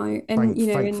 No. And,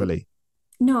 Thankfully.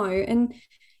 No. And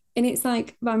it's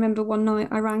like, I remember one night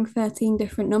I rang 13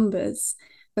 different numbers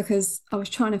because I was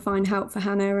trying to find help for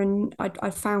Hannah, and I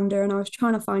found her and I was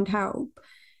trying to find help.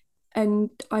 And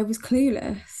I was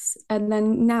clueless. And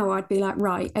then now I'd be like,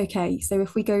 right, okay, so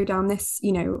if we go down this,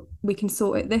 we can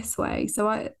sort it this way. So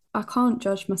I can't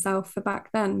judge myself for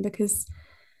back then, because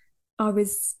I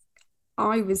was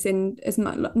in as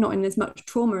much, not in as much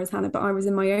trauma as Hannah, but I was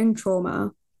in my own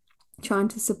trauma, trying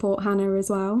to support Hannah as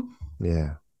well.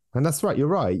 Yeah. And that's right. You're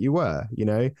right. You were,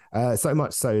 so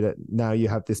much so that now you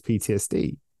have this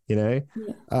PTSD,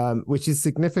 which is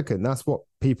significant. That's what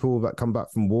people that come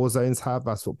back from war zones have.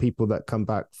 That's what people that come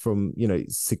back from,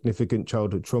 significant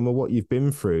childhood trauma, what you've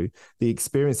been through, the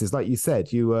experiences. Like you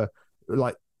said, you were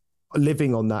like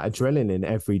living on that adrenaline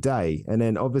every day. And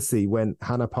then obviously when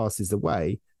Hannah passes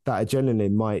away, that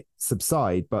adrenaline might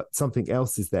subside, but something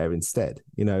else is there instead,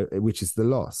 which is the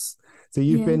loss. So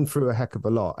you've been through a heck of a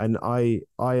lot. And I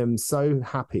am so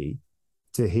happy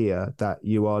to hear that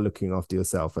you are looking after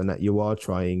yourself and that you are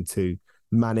trying to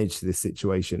manage this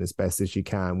situation as best as you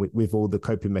can with all the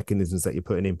coping mechanisms that you're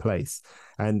putting in place.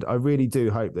 And I really do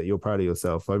hope that you're proud of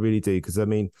yourself. I really do. Because I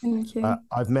mean,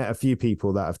 I've met a few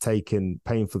people that have taken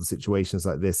painful situations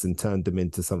like this and turned them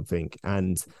into something.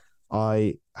 And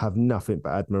I have nothing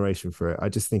but admiration for it. I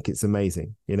just think it's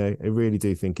amazing. I really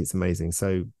do think it's amazing.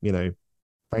 So,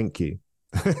 thank you.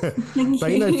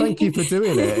 Thank you for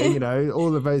doing it.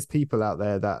 All of those people out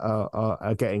there that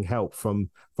are getting help from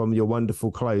your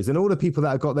wonderful clothes, and all the people that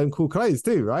have got them cool clothes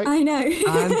too, right? I know.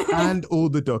 and all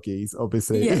the doggies,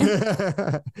 obviously.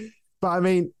 Yeah. But I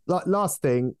mean, last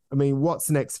thing, what's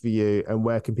next for you, and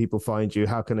where can people find you?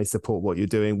 How can they support what you're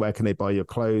doing? Where can they buy your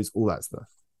clothes? All that stuff.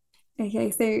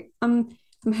 Okay, so I'm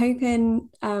hoping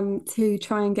to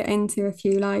try and get into a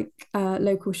few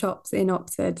local shops in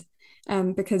Oxford.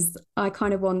 Because I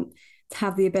kind of want to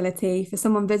have the ability for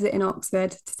someone visiting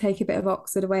Oxford to take a bit of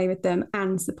Oxford away with them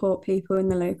and support people in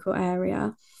the local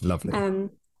area. Lovely.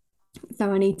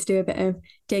 So I need to do a bit of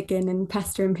digging and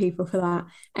pestering people for that.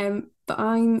 But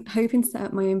I'm hoping to set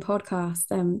up my own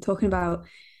podcast, talking about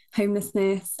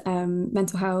homelessness,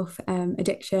 mental health,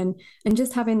 addiction, and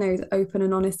just having those open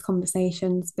and honest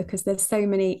conversations, because there's so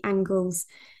many angles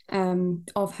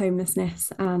of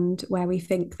homelessness, and where we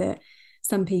think that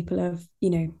some people have,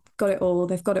 got it all,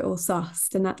 they've got it all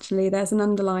sussed. And actually there's an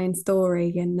underlying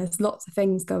story, and there's lots of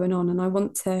things going on. And I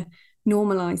want to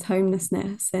normalize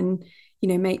homelessness and,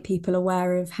 make people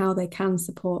aware of how they can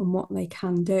support and what they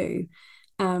can do.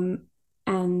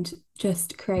 And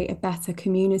just create a better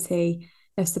community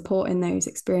of supporting those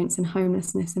experiencing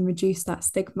homelessness and reduce that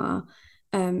stigma,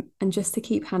 and just to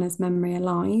keep Hannah's memory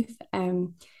alive.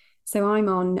 So I'm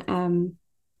on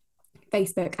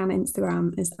Facebook and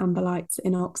Instagram as Amber Lights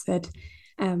in Oxford.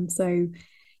 So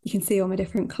you can see all my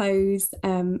different clothes.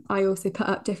 I also put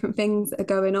up different things that are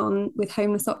going on with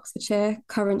Homeless Oxfordshire.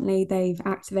 Currently, they've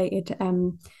activated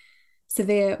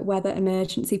severe weather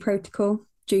emergency protocol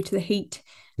due to the heat.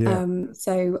 Yeah.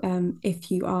 So if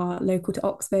you are local to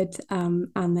Oxford,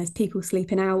 and there's people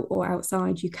sleeping out or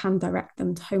outside, you can direct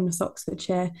them to Homeless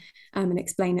Oxfordshire, and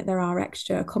explain that there are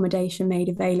extra accommodation made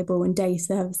available and day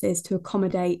services to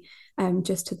accommodate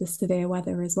just to the severe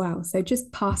weather as well. So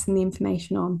just passing the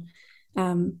information on,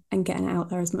 and getting it out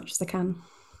there as much as I can.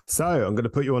 So I'm going to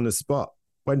put you on the spot.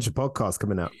 When's your podcast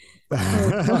coming out?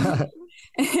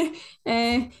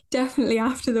 Definitely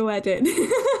after the wedding.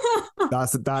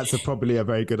 That's probably a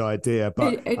very good idea.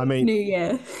 But New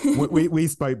Year. we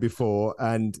spoke before,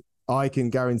 and I can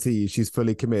guarantee you she's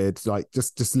fully committed. Like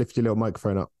just lift your little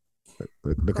microphone up.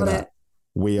 Look at that.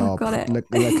 We I've are. got it. Look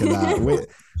at that.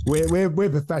 We're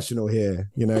professional here,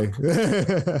 you know.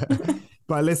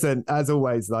 But listen, as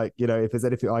always, like, you know, if there's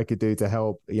anything I could do to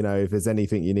help, you know, if there's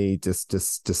anything you need,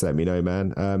 just let me know,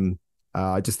 man.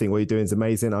 I just think what you're doing is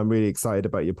amazing. I'm really excited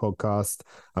about your podcast.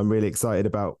 I'm really excited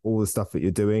about all the stuff that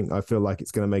you're doing. I feel like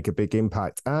it's going to make a big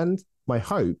impact. And my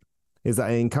hope is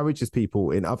that it encourages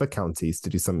people in other counties to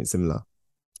do something similar.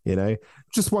 You know,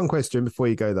 just one question before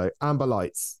you go, though. Amber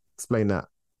Lights, explain that,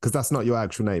 because that's not your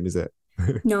actual name, is it?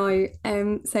 No.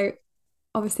 So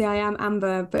obviously I am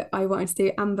Amber, but I wanted to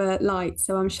do Amber Light.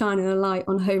 So I'm shining a light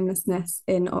on homelessness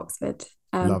in Oxford.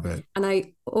 Love it. And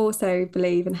I also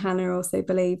believe, and Hannah also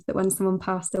believed, that when someone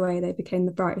passed away, they became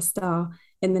the brightest star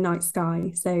in the night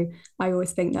sky. So I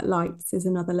always think that lights is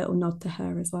another little nod to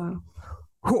her as well.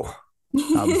 I'm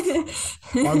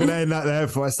going to end that there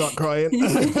before I start crying.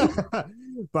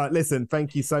 But listen,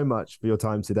 thank you so much for your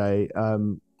time today.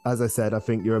 As I said, I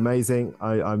think you're amazing.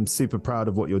 I'm super proud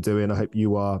of what you're doing. I hope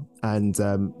you are. And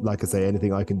like I say,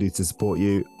 anything I can do to support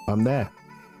you, I'm there.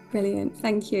 Brilliant.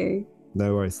 Thank you.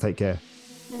 No worries. Take care.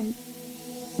 Thanks.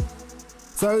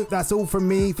 So that's all from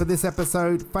me for this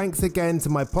episode. Thanks again to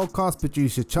my podcast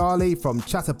producer, Charlie from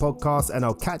Chatter Podcast. And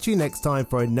I'll catch you next time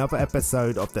for another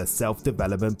episode of the Self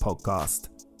Development Podcast.